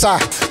Sega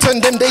sack,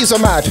 turned them days are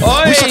mad.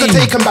 Wish I could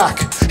take them back,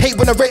 hate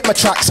when I rate my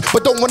tracks,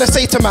 but don't wanna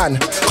say to man,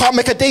 can't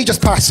make a day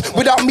just pass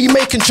without me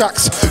making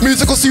tracks.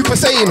 Musical super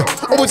sane,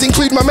 always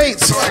include my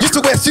mates. Used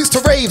to wear suits to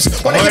raves,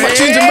 wanna hear my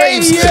tunes and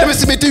raves. Never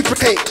see me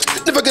duplicate,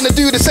 never gonna gonna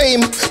do the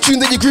same tune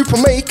that your group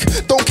will make.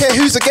 Don't care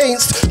who's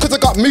against, cause I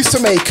got moves to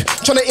make.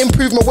 Trying to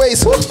improve my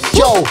ways.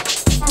 Yo,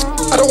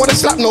 I don't wanna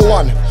slap no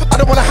one. I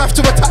don't wanna have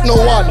to attack no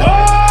one.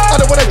 I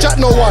don't wanna jack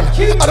no one.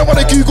 I don't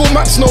wanna Google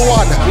Maps no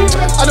one.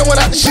 I don't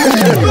wanna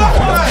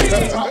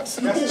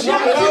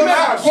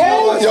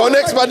Yo,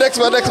 next man.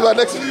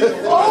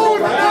 Oh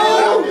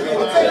no!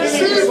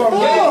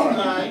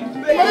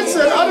 Man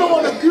said, I don't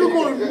want to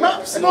Google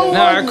Maps no one.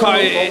 Nah, I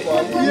can't.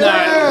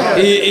 Nah,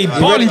 he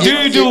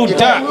bondoodled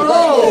that.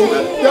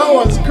 Bro, that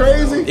one's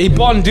crazy. He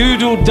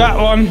bondoodled that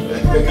one.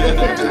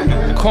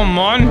 Come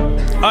on.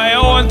 I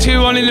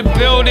 0-1-2-1 in the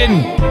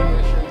building.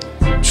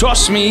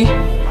 Trust me.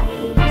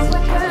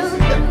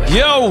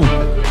 Yo.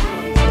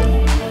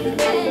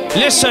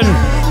 Listen.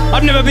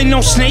 I've never been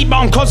no snake, but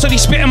I'm constantly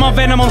spitting my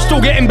venom. I'm still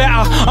getting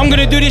better. I'm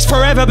gonna do this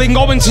forever. Been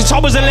going since I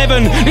was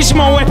 11. This is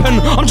my weapon.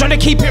 I'm trying to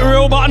keep it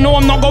real, but I know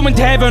I'm not going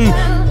to heaven.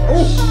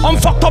 I'm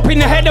fucked up in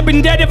the head. I've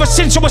been dead ever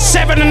since I was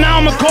 7, and now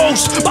I'm a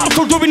ghost. But I'm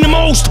still doing the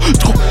most.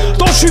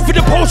 Don't shoot for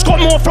the post. Got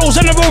more flows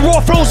than ever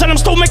raw flows, and I'm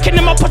still making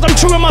them up as I'm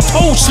chewing my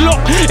toast. Look,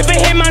 if a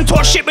hitman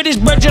talk shit with his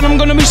brethren, I'm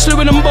gonna be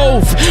slewing them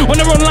both. When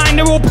they're online,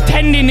 they're all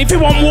pretending. If you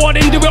want war,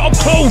 then do it up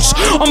close.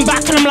 I'm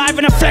back and I'm live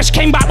in the flesh.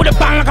 Came back with a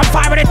bang like I'm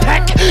 5 with a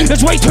tech.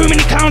 There's way too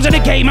many clowns in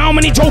the game. How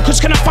many jokers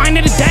can I find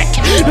in the deck?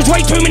 There's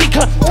way too many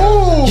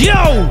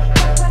Yo!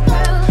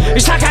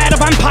 It's like I had a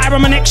vampire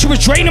on my neck. She was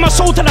draining my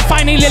soul till I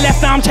finally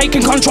left. Now I'm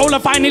taking control, I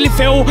finally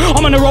feel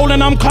I'm on a roll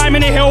and I'm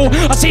climbing a hill.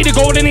 I see the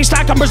gold and it's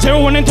like I'm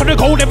Brazil. And into the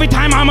gold every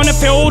time I'm on the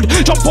field.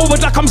 Jump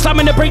forward like I'm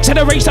slamming the brakes of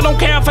the race. I don't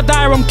care if I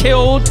die or I'm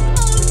killed.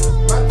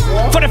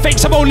 For the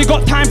fakes, I've only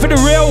got time for the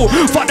real.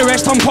 Fuck the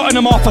rest, I'm cutting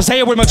them off. I say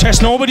it with my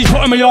chest, nobody's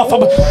putting me off. I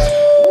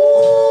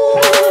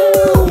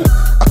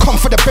come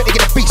for the bread to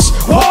get a beast.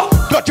 What?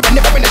 Blood, you ain't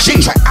never been a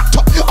G-track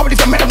actor. I would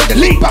even met him with the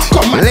lead back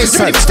on, man. You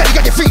ain't even steady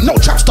on your feet, no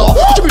trap star.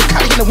 You been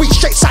Cali in a week,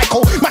 straight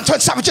psycho. Man turned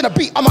savage in a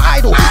beat, I'm an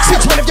idol.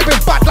 Since when have you been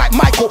bad like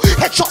Michael?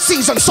 Headshot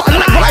season, something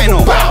like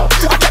Lionel. Wow,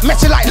 I get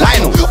messy like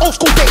Lionel. Old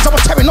school days, I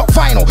was tearing up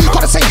vinyl.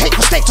 Got the same hate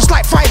for snakes, just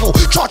like Fivo.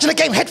 Charging the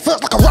game head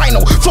first like a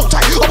rhino. Flow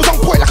tight, I was on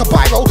point like a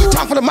biro.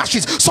 Time for the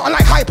mashes, something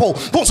like hypo.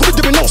 Won't be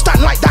doing no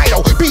stand like Dido.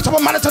 Beat up a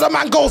man until the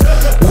man goes,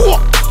 what?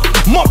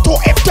 Mob door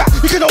F that,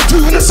 you can all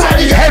do in the side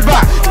of your head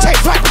back. Take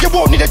flight, but you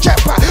won't need a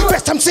jetpack.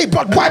 Best MC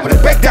blood, why would I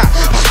beg that?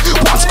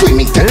 While I'm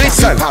screaming, get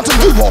that. Pounds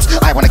and euros,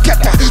 I wanna get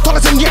that.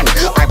 Dollars and yen,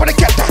 I wanna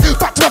get that.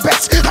 Back to my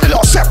best, had a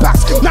little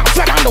setbacks. Now I'm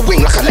flat on the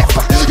wing like a left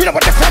back. You know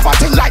what the flat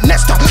thing like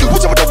Nesta.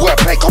 What's up with the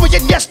wordplay, call me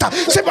Iniesta.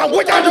 Sit my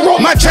way down the road,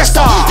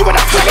 Manchester. You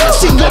wanna flag in the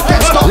scene, your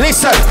Dexter.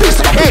 Listen,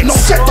 beast of my beat, no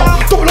sector.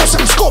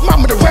 007 score,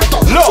 man with a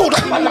rector. Look.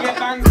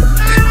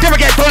 Never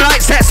get done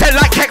like set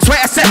like text, wait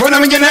a set. When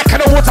I'm in your neck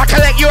and the water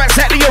collect you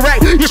exactly your right.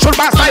 You should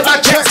bounce like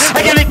my checks,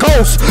 again it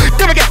goes.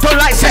 Never get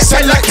done like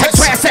set like text,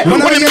 wait a set.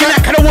 When I'm in your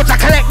neck and the water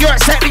collect you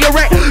exactly your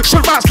right.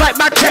 Should bounce like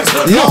my checks.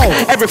 Look,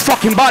 every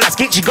fucking bar that's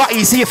get you got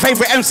you see your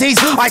favourite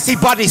MCs, I see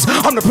buddies.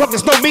 I'm the plug,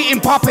 there's no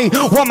meeting poppy.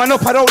 One man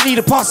up, I don't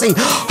need a posse.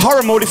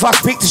 Horror mode if I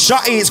speak to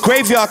Shotty, it's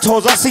graveyard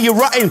toes. I see you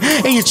rotting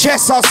in your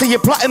chest, I'll see you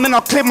plotting, and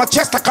I'll clear my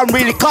chest like I'm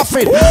really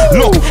coughing.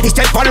 Look, it's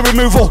dead body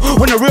removal,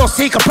 when the real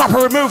seek a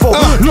proper removal.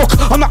 Look,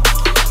 I'm not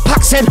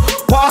Pac said,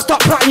 but I'll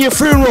start plotting your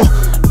funeral.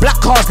 Black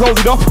cars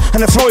loaded up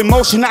and the flow in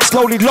motion, that's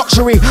slowly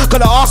luxury.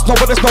 Got an arsenal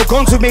but there's no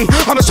guns with me.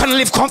 I'm just trying to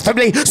live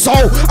comfortably. So,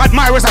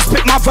 admire as I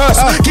spit my verse,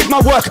 give my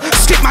work,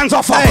 skip man's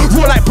offer.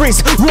 Raw like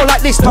Breeze, raw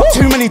like this, not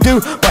too many do.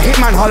 But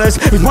Hitman hollers,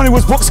 if money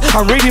was books,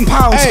 I'm reading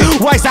pounds.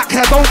 Why is that?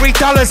 Cause I don't read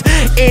dollars.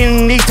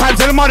 In these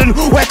times of the modern,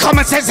 where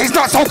common sense is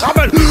not so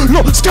common.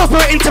 Look, skills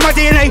built into my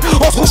DNA.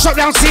 Also shut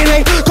down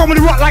CNA,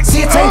 comedy rock like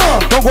CTA.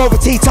 Don't go over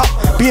T-top,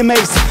 be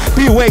amazed,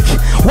 be awake.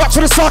 Watch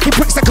for the sarky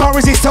pricks that can't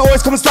resist, I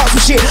always come and start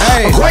some shit.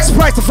 I'm quite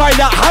surprised to find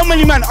out how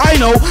many men I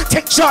know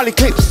take Charlie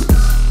clips.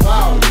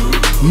 Wow.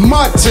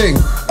 Mad thing,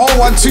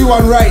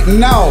 0121 right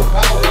now.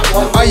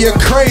 Are you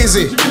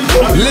crazy?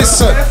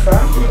 Listen,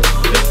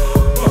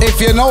 if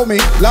you know me,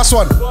 last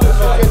one.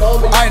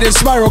 Alright then,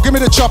 Spyro, give me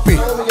the choppy.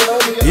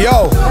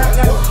 Yo.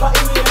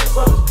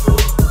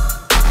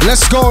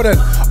 Let's go then.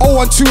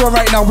 0121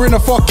 right now, we're in the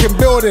fucking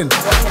building.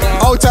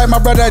 Outside my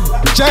brother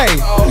Jay.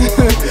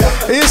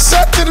 He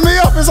setting me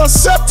up, it's a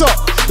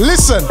setup.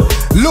 Listen,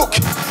 look,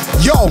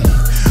 yo.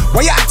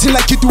 Why you acting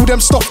like you do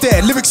them stuff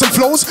there? Lyrics and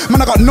flows, man,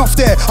 I got enough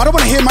there. I don't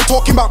wanna hear man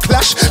talking about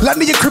clash.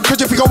 Land in your crib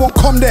cause you think I won't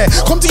come there.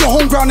 Come to your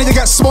home ground and you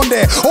get spun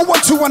there.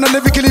 0121 I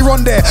lyrically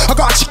run there. I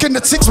got a chick in the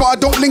tits but I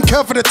don't link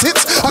her for the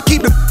tits. I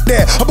keep the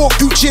there. I bought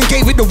Gucci and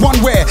gave it the one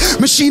wear.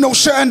 Machino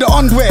shirt and the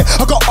underwear.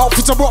 I got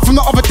outfits I brought from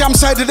the other damn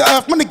side of the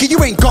earth. Man, nigga,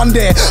 you ain't gone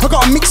there. I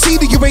got a mix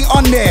CD, you ain't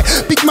on there.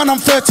 Big man, I'm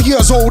 30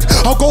 years old.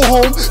 I'll go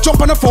home, jump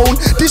on the phone.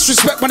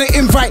 Disrespect when they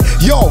invite,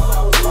 yo.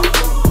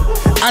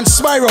 And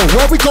Spyro,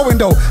 where we going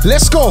though?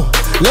 Let's go,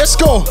 let's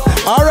go.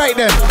 All right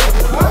then.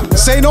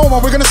 Say no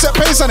man, we're gonna set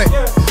pace on it.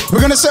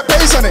 We're gonna set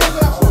pace on it.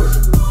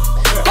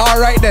 All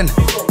right then.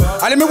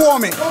 Let me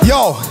warm it.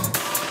 Yo,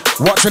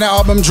 Watch when the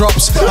album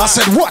drops. I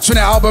said, watch when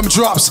the album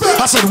drops.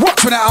 I said,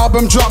 watch when the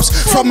album drops.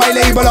 From my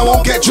label, I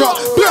won't get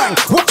dropped. Bang!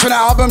 Watch when the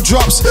album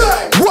drops.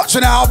 Watch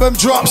when the album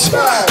drops.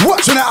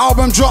 Watch when the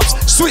album drops.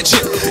 Switch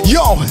it.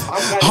 Yo,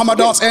 I'm a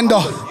dance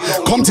ender.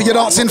 Come to your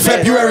dance in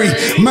February.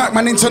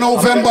 Merkman into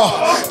November.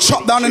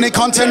 Chop down any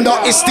contender.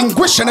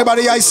 Extinguish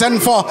anybody I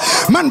send for.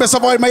 Man, best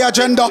avoid my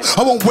agenda.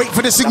 I won't wait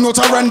for the signal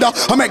to render.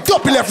 I make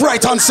dopey left,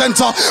 right, and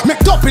center. Make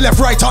dopey left,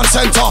 right, and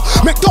center.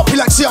 Make dopey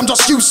like, see, I'm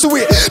just used to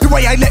it. The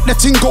way I let the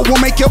thing go will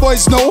make your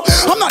boys know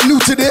I'm not new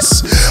to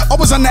this. I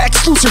was on the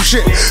exclusive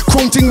shit.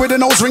 Chrome thing with a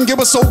nose ring, it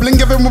was so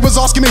bling. Everyone was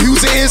asking me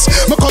whose it is.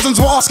 My cousins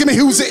were asking me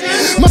who's it.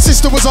 My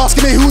sister was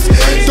asking me who's.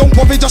 Don't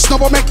worry, just know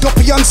I make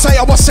dopey and say.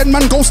 I was send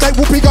man ghost like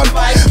Whoopi gun.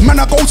 Man,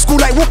 I go old school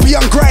like Whoopi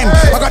and Grime.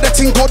 I got the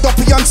thing called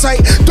dopey and say.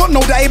 Don't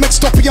know that I make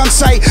dopey and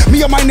say.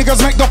 Me and my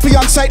niggas make dopey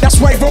and say. That's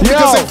why rope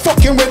niggas ain't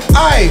fucking with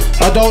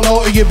I don't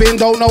know who you been,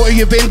 don't know who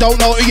you been, don't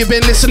know who you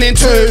been listening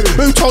to.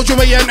 Who told you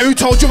he ain't, who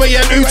told you he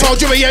ain't, who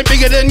told you he ain't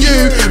bigger than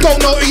you?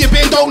 Don't know who you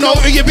been, don't know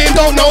who you been,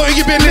 don't know who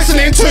you been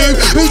listening to.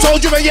 Who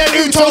told you he ain't,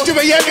 who told you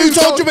he ain't, who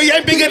told you he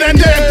ain't bigger than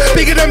them,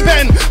 bigger than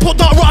Ben. Put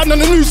that rotten on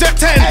the news at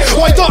 10.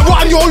 Why that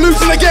rotten, you're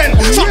losing again.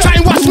 Stop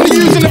chatting watch me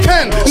using the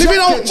pen. Living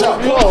on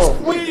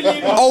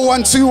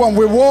 0121,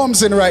 we're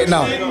warms in right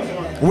now.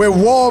 We're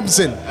warms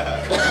in.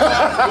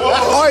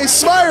 Oi,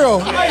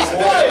 Spyro.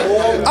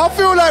 I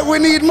feel like we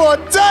need more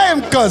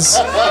time, cuz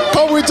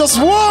we just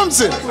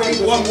warms in.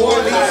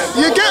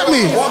 You get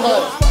me?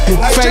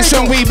 Face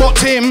and we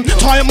booked him.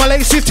 Tie up my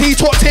laces,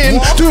 T-tucked in.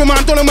 Do a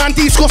man, done a man,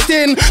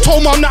 disgusting.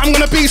 Told mum that I'm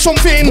gonna be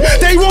something.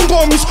 They run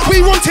bombs,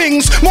 we run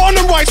things. More on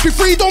rice with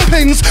 3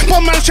 dumplings.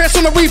 Bomb man's chest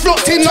on a reef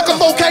locked in like a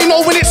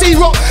volcano when it's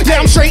E-rock. Yeah,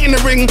 I'm straight in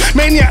the ring,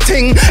 maniac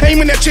ting.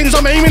 Aiming at chins,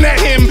 I'm aiming at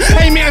him.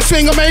 Aiming at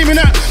swing, I'm aiming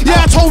at.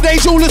 Yeah, I told A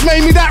jewelers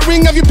made me that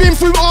ring. Have you been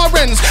through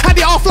RNs? Had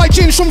it off like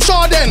gins from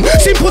Chardin.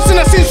 Seen puss in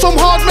a sin some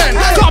hard men.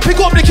 Gotta pick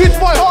up the kids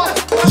by heart.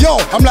 Yo,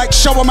 I'm like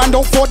shower man,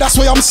 don't fall, that's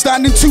why I'm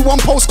standing. 2-1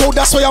 postcode,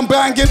 that's why I'm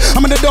banging.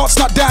 I'm in the dance,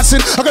 not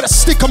dancing. I got a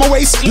stick on my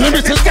waist,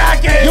 limited.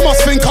 You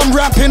must think I'm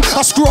ramping.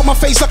 I screw up my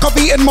face like I've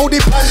eaten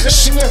Nodb.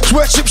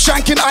 Worship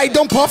shanking, I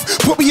don't puff.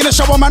 Put me in the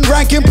shower man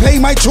ranking. Play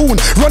my tune,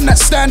 run that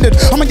standard.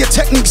 I'm on your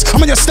techniques,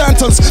 I'm on your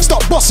stantons.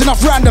 Stop busting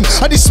off random.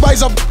 I despise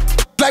them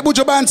like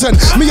Buja Banton.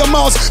 Me and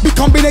Mars, big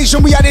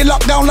combination. We had it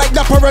locked down like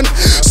Dapper and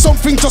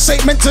something to say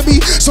meant to be.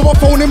 So I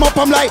phone him up.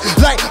 I'm like.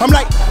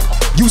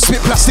 You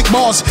spit plastic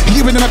bars,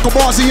 even in little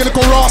bars in your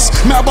little Ross.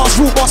 Meta bars,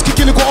 root bars, kick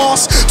your little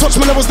ass. Touch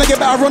my levels, nigga,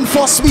 better run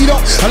fast, speed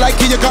up. I like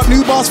it, you got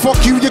new bars, fuck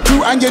you, your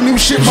crew, and your new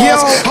shit bars.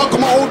 How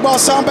come my old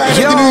bars sound better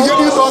than your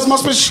new bars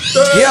must be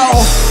Yo,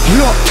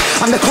 look,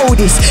 I'm the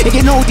coldest. If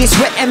you know this,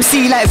 wet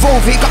MC like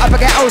Volvic. Got up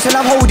against house and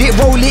I'm hold it,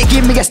 roll it,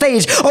 give me a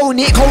stage. Own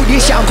it, cold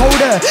this shit, I'm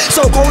colder.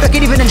 So cold, I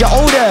can even you're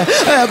older.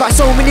 Got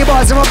so many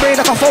bars in my brain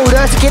like a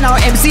folder. Sticking out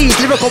MCs,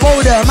 lyrical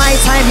boulder. My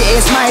time, yeah,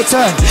 it's my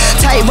turn.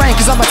 Tight rank,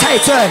 cause I'm a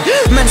titan.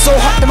 Man, so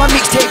hot that my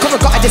mixtape cover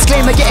got a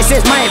disclaimer, yeah, it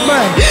says my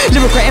burn.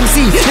 Lyrical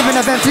MC, living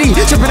a Van Fleet.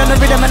 Tripping on the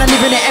rhythm and I'm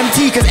living it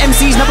empty. Cause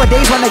MCs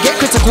nowadays wanna get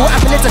critical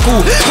and political.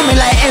 Coming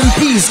like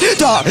MPs,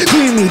 dark,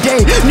 gloomy,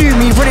 they knew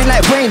me, running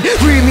like Wayne.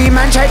 Roomy,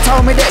 man, try to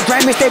tell me that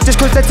grind mistake just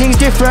cause the thing's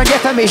different.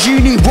 Yeah, fam, it's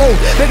uni, whoa.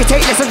 Better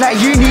take lessons like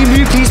uni,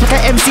 move please,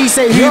 because MC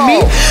say who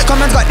me.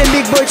 Come on, got them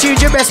big boy tunes,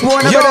 your best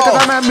one. I'm better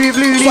cause I'm a move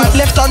loony. Swipe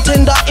left on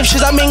Tinder, if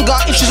she's a minga.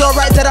 If she's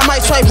alright, then I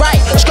might swipe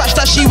right. Scratch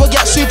that she will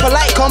get super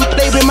light. Come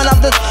play with man of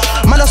the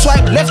man, I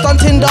swipe left on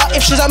Tinder.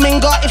 If she's a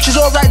minga, if she's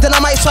alright, then I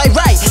might swipe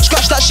right.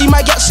 Scratch that she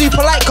might get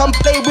super light. Come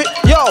play with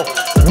yo.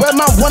 Where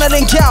man one of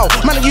them gal.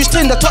 Man, I use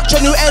Tinder, touch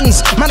your new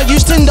ends. Man, I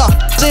use Tinder,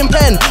 same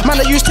pen. Man,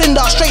 I use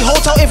Tinder, straight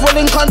hotel if we're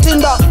link on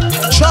Tinder.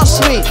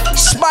 Trust me,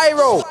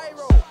 Spyro.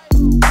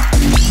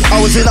 I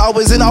was in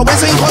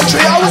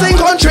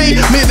country,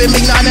 moving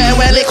big nine and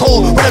where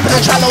lickle. Run up in the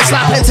trap, no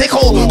slap and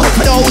tickle. Come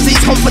for the Ozies,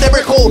 come for the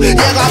brickle. Yeah,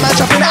 I got man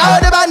chopping out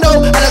of the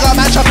bando, and I got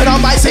man chopping on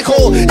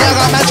bicycle. Yeah, I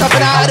got man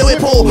chopping out of the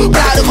whipple. Pull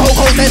out the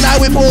cocoa, then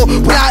I whipple.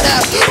 Pull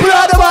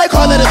out the bike,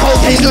 under the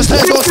cocaine, just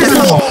turns on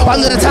simple.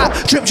 Under the tap,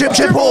 drip, drip,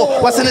 triple.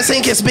 What's in the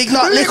sink, it's big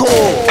nut lickle.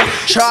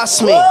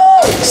 Trust me,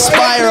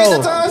 Spyro.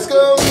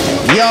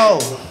 Yo,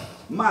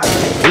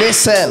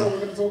 listen.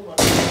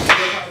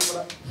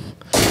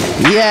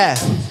 Yeah.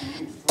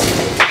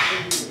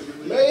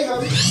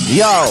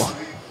 Yo.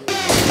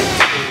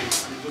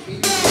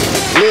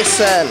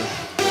 Listen.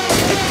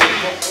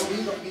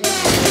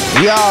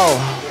 Yo.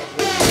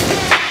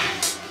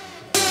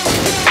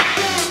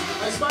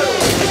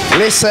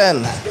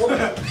 Listen.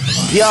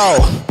 Yo.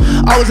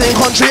 I was in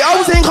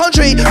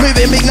country,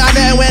 moving big nine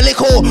and where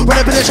lickle. Run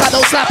up in the trap,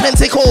 no slap and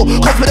tickle.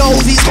 Come for the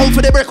Ozies, come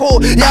for the brickle.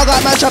 Yeah, I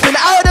got man chopping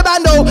out of the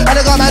bando, and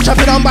I got man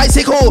chopping on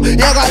bicycle.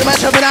 Yeah, I got the man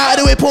chopping out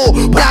of the whipple.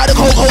 Pull out the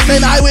cocoa,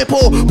 then I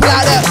whipple. Pull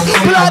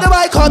out the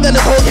bike on, then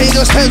the cocaine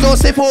just turns on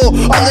simple.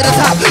 Under the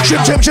tap,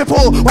 trip, trip,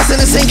 triple. What's in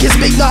the sink is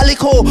big nut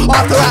lickle.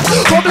 After that,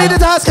 complete the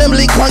task, him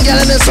link one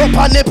gal and then suck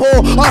on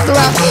nipple. After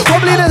that,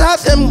 complete the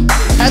task, him,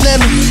 and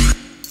then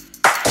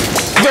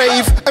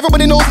rave.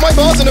 Everybody knows my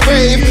bars in the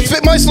rave.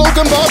 Spit my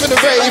slogan bars in the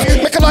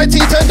rave. Make a light tea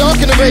turn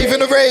dark in the rave,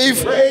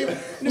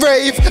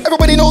 rave.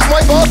 Everybody knows my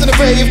bars in the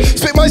rave.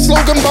 Spit my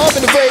slogan bomb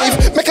in the rave.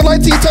 Make a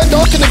light tea turn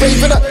dark in the rave.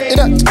 In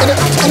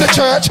the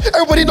church.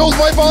 Everybody knows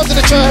my bars in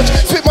the church.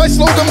 Spit my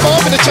slogan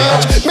bomb in the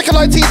church. Make a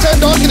light tea turn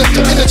dark in the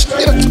church.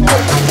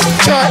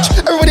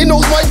 Everybody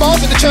knows my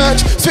bars in the church.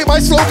 Spit my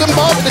slogan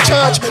bomb in the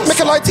church. Make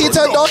a light tea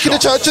turn dark in the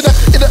church. In the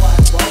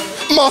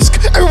mosque.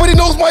 Everybody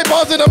knows my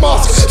bars in the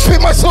mosque.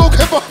 Spit my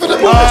slogan bomb in the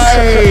mosque.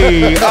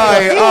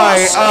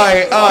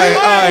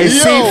 Aye,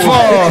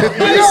 C4.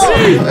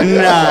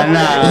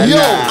 Nah.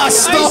 Yo, I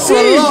stop for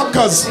a lot,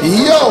 cuz.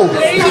 Yo.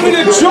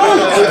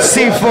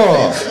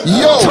 C4.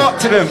 Yo. Talk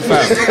to them,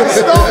 fam.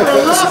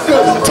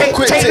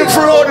 Take them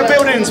through all the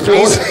buildings,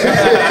 please.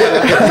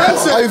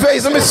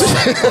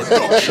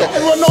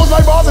 Everyone knows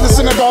my bars in the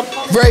synagogue.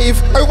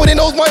 Rave. Everybody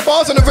knows my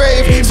bars in the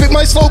rave. Spit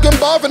my slogan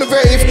bar in the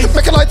rave.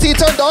 Make a light tea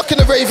turn dark in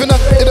the rave. In the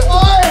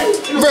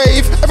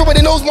rave.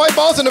 Everybody knows my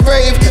bars in the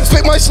rave.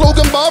 Spit my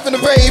slogan bar in the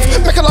rave.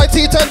 Make a light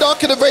tea turn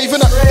dark in the rave. In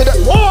the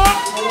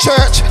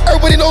church.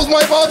 Everybody knows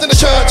my bars in the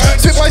church.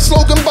 Spit my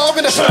slogan bar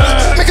in the church.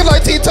 Make a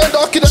light tea turn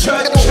dark in the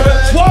church.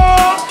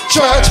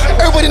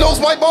 Everybody knows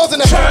my bars in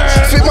the church.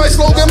 Spit my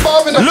slogan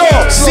bar in the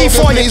Look,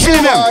 C4, you're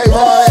killing them.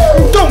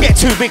 Don't get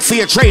too big for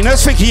your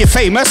trainers. Thinking you're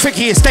famous,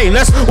 thinking you're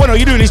stainless. When all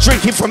you're doing is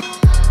drinking from.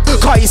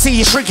 Can't you see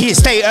you're shrinking your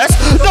status?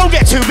 Don't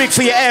get too big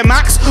for your Air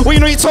Max. Well, you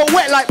know you're so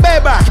wet like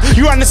bareback.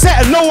 You on the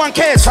set and no one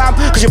cares, fam,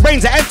 cause your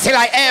brains are empty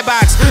like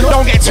airbags.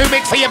 Don't get too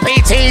big for your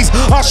PTs.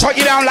 I'll shut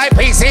you down like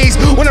PCs.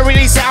 Wanna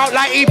release it out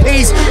like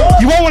EPs.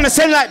 You won't wanna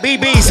send like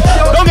BBs.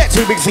 Don't get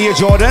too big for your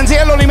Jordans.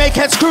 It'll only make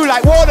heads screw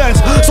like wardens.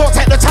 So I'll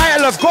take the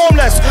title of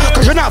gormless,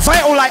 cause you're not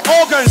vital like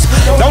organs.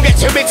 Don't get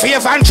too big for your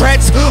Van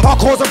Treads. I'll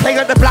cause a plague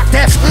at the Black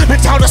Death. Then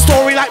tell the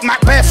story like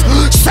Macbeth.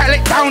 Settle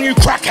it down, you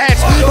crackheads.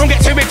 Don't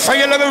get too big for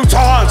your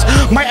Louboutins.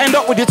 Might end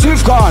up with your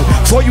tooth gone.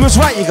 Thought you was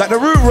right, you got the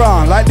root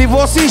wrong. Like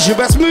divorcees, you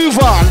best move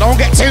on. Don't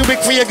get too big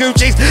for your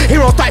Gucci's.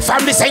 Heroes die,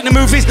 fam, this ain't the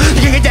movies.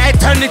 You can get your head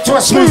turned into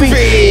a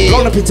smoothie.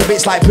 Blown up into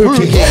bits like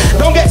Pookie.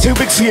 Don't get too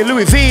big for your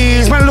Louis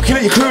V's. Man, looking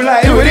at your crew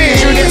like who it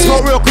is. You get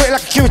smoked real quick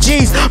like a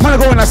QG's. Man, I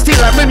go and I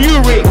steal like menu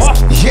rigs.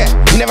 Yeah,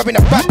 never been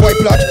a bad boy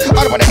blood.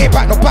 I don't wanna hear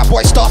about no bad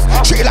boy stuff.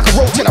 Treat it like a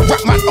road till I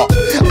rap man up.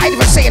 I ain't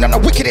even saying I'm the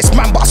wickedest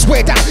man, but I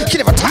swear that you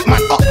never tap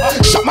man up.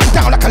 Shut man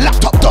down like a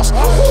laptop does.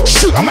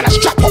 Shoot a man a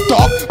strap up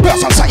dog.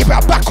 Burst on sight, you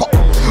better back up.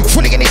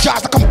 Fully in the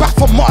jars like I'm back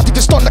from Mars. Did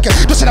the stun like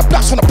just in a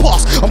blast from the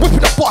past. I'm whipping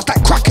the bars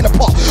like crack in the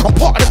pot. I'm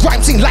part of the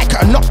grime scene, like it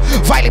or not.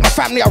 Violate my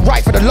family, I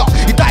ride for the lot.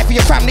 You die for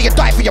your family, you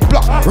die for your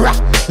block. Rah,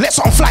 let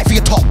something fly for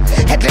your top.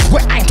 Headless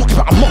wet, I ain't talking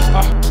about a month.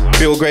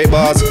 Feel great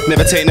bars,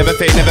 never take, never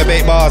fake, never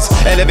bait bars.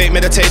 Elevate,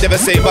 meditate,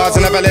 devastate bars,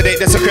 and I validate,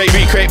 desecrate,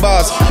 recreate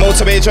bars.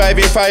 Motorway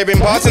driving, firing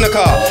bars in the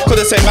car.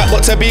 Could've said back,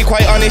 but to be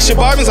quite honest, your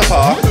bar is a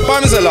par.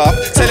 Bar is a laugh.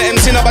 Tell the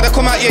MC now better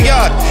come out your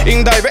yard.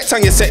 Indirect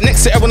on your set,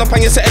 next to everyone up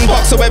on your set, and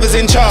box whoever's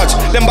in charge.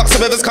 Them box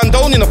whoever's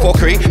condoning the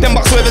fuckery. Them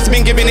box whoever's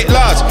been giving it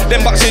large.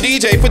 Them box your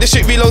DJ for the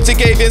shit reloads he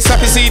gave you,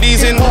 slapping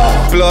CDs in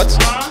blood.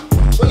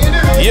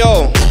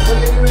 Yo.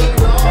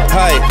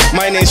 Hi,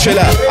 my name's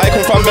Trilla. I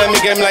come from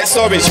Birmingham like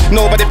storage.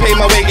 Nobody paid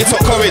my way, it took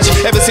courage.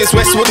 Ever since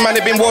Westwood, man,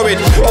 they been worried.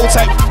 Old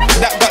type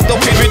that got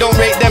dopey. We don't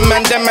rate them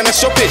man are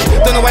stupid.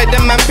 Don't know why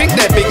them man think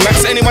they're big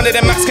max. Any one of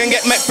them max can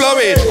get Mac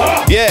florid.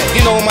 Yeah,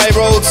 you know my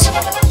roads,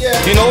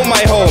 you know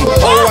my home.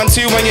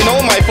 012 when you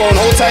know my phone.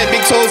 Old type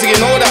big toes, you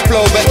know that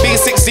flow. But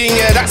B16,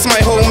 yeah, that's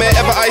my home.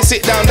 Wherever I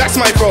sit down, that's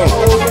my throne.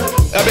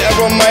 A bit of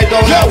run my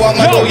dough, now want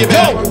my dough, you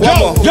better. One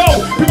more. Yo,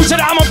 people say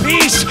that I'm a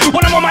beast.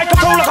 When I'm on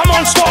microphone like a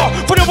monster.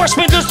 For the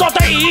West Midlands, not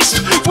the East.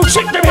 From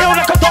sick them hill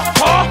like a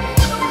doctor.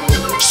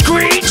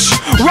 Screech,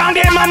 round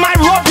here man might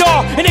rob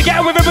ya. In the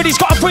ghetto everybody's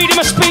got a freedom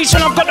of speech.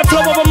 And I've got the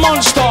flow of a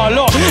monster.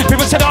 Look,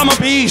 people say that I'm a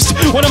beast.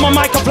 When I'm on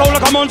microphone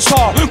like a monster.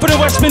 For the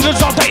West Midlands,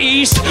 not the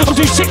East. I'm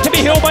too sick to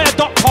be healed by a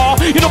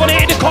doctor. You don't wanna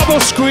hit the car will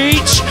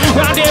screech.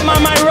 Round here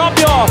man might rob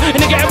ya.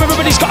 In the ghetto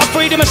everybody's got a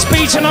freedom of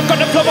speech. And I've got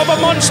the flow of a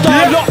monster.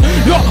 Look,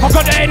 I've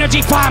got the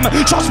energy fam.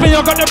 Trust me,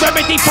 I've got the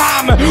remedy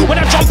fam.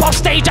 When I jump off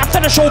stage after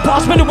the show,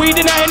 pass me the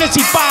weed and the energy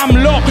fam.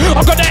 Look,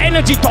 I've got the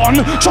energy done.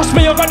 Trust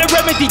me, I've got the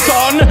remedy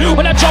done.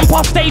 When I jump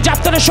off stage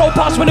after the show,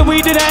 pass me the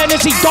weed and the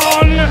energy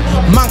done.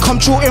 Man come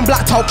true in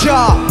black talk,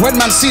 yeah. When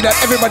man see that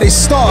everybody's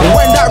star.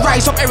 When that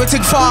rise up,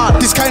 everything fall.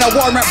 This kind of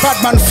war make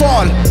bad man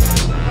fall.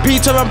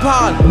 Peter and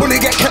Paul. When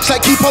they get catch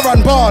like keeper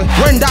and ball.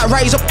 When that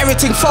rise up,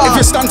 everything fall. If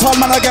you stand tall,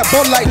 man, I get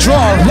ball like draw.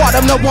 What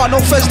them no want,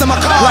 no first them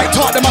a call. Like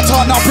talk them a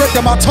talk, now break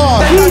them a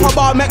talk. Them type of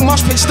ball make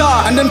mosh pit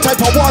start. And them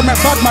type of war make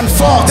bad man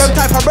fall. Them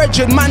type of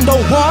brethren man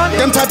don't want.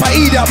 Them type of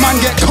idiot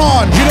man get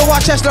con. You know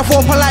what Chester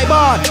for polite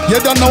bar. You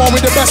don't know one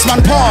with the best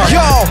man par.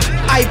 Yo,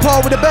 I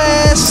par with the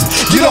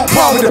best. You don't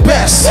par with the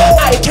best.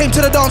 I came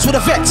to the dance with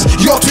the vets.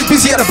 You're too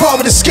busy at the bar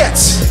with the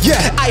skets. Yeah,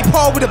 I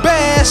par with the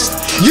best.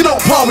 You don't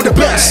par with the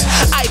best.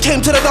 I came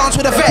to the dance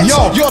with the vets.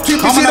 Yo, you're too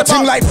busy to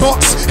ting like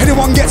box.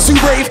 Anyone gets too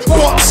brave,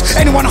 box.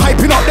 Anyone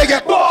hyping up, they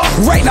get box.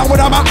 Right now when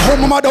I'm at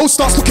home, my dough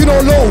starts looking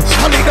all low.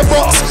 I need the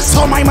box.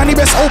 Tell my money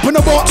best open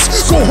the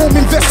box. Go home,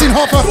 invest in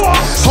hopper.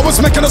 I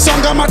was making a song,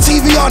 got my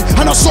TV on,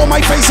 and I saw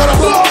my face on the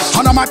box.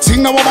 And I'm at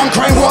ting, now I'm on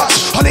crime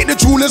watch. I need the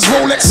jewel rollers,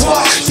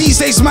 Rolex. These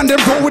days, man, them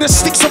roll with a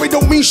stick, so it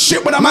don't mean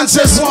shit when a man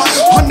says.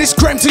 On this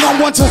gram thing, I'm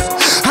wanted.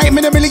 I ain't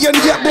in a million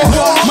yet, bro.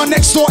 My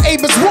next door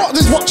neighbors, what?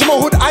 This watching my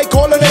hood, I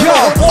call it. Yo,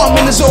 I'm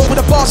in the zone with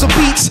the bars and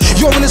beats.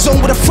 You're in the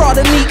zone with the fraud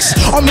and leaks.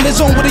 I'm in the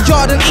zone with the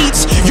yard and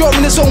eats. You're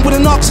in the zone with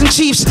the knocks and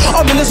chiefs.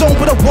 I'm in the zone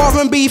with the war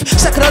and beef.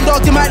 Second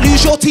underdog, you might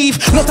lose your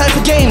teeth. No time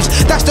for games.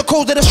 That's the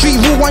code of the street.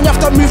 Rule one, you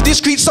have to move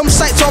discreet. Some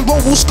sights on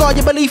road will scar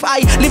your belief.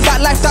 I live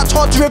that life that's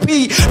hard to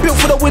repeat. Built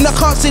for the win, I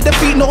can't see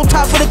defeat. No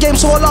time for the game,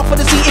 so I'll laugh for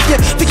the seat. If you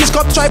think it's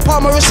got to try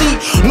palm a receipt.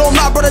 No,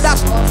 nah, brother,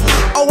 that's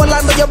I will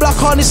land on your black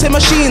harness in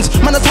machines.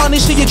 Man, I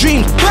tarnish to your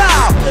dreams.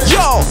 Wow,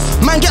 yo,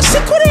 man, get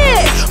sick with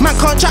it. Man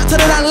can't chat to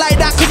the land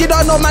like that, cause you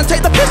don't know, man,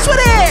 take the piss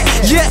with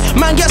it. Yeah,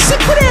 man, get sick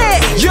with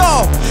it.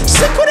 Yo,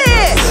 sick with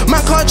it.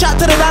 Man can't chat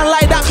to the land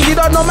like that, cause you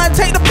don't know, man,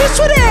 take the piss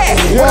with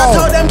it. When I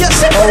tell them, get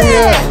sick with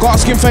it. Got a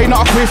skin fade,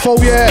 not a quiff, oh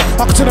yeah.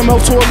 I can turn a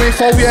milk to a myth,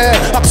 oh yeah.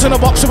 I can turn a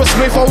box to a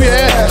smith, oh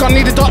yeah. Gonna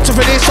need a doctor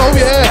for this, oh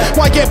yeah.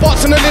 Why get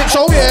bots in the lips,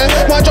 oh yeah.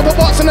 Why drop a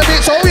box in the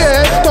bits, oh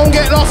yeah. Don't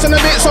get lost in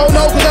the bits, oh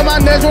no, cause the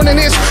man there's running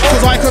this.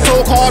 Cause I can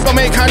talk hard, but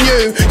mate, can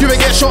you? You will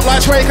get shot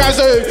like Stray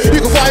Kazoo. You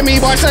can find me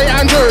by St.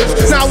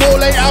 Andrews. Now war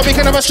later, we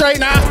can never straight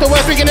now. The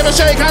worst we can never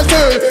shake hands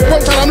do.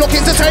 Wrong time, I'm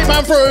looking to take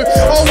man through.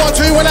 Oh, 1,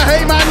 2, when I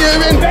hate man, you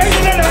in.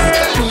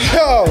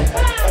 Yo.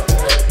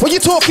 What you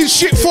talking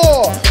shit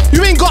for?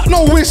 You ain't got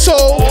no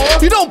whistle.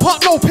 You don't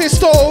pop no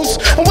pistols.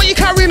 And what you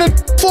carrying a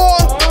for?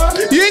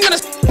 You ain't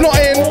gonna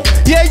nothing.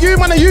 Yeah, you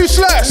man are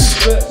useless.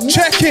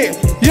 Check it.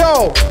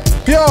 Yo.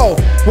 Yo,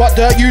 what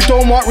dirt you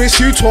don't, what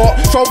risk you talk.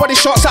 Throw body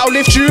shots that'll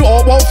lift you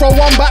or won't throw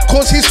one back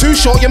cause he's too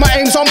short. Yeah, my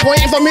aim's on point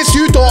if I miss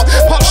you, dog.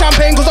 Pop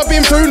champagne cause I've been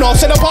through north.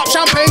 Said I pop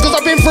champagne cause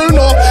I've been through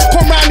north.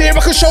 Come round here,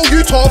 I can show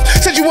you tough.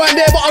 Said you weren't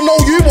there but I know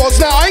you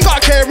was. Now I ain't got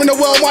a care in the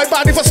world, my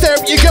bad if I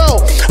stare at your girl.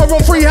 I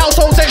run 3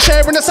 households, ain't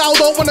sharing the sound.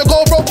 Don't wanna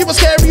go broke, you were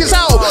scary as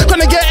hell.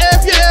 Gonna get air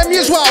if you hear me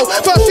as well.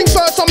 First things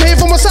first, I'm here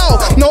for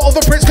myself. No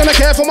other prince gonna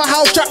care for my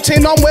house. Strapped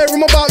in, I'm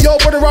wearing about yo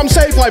brother, I'm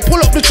safe. I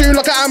pull up the tune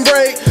like a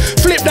handbrake.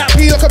 Flip that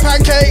P like a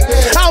pancake.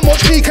 How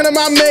much P can a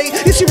man make?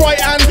 It's your right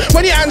hand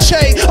when you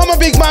handshake. I'm a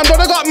big man, but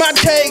I got mad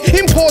cake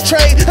in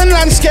portrait and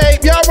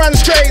landscape. Yeah, I ran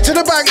straight to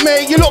the bank,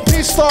 mate. You look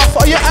pissed off,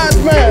 are you ad,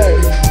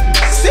 mate?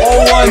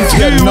 0121.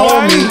 You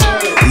know me,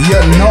 you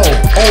know.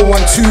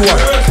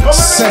 0121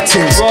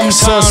 settings.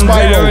 Sir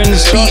Spyro,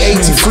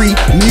 B83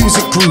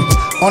 music group.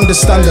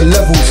 Understand the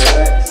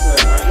levels.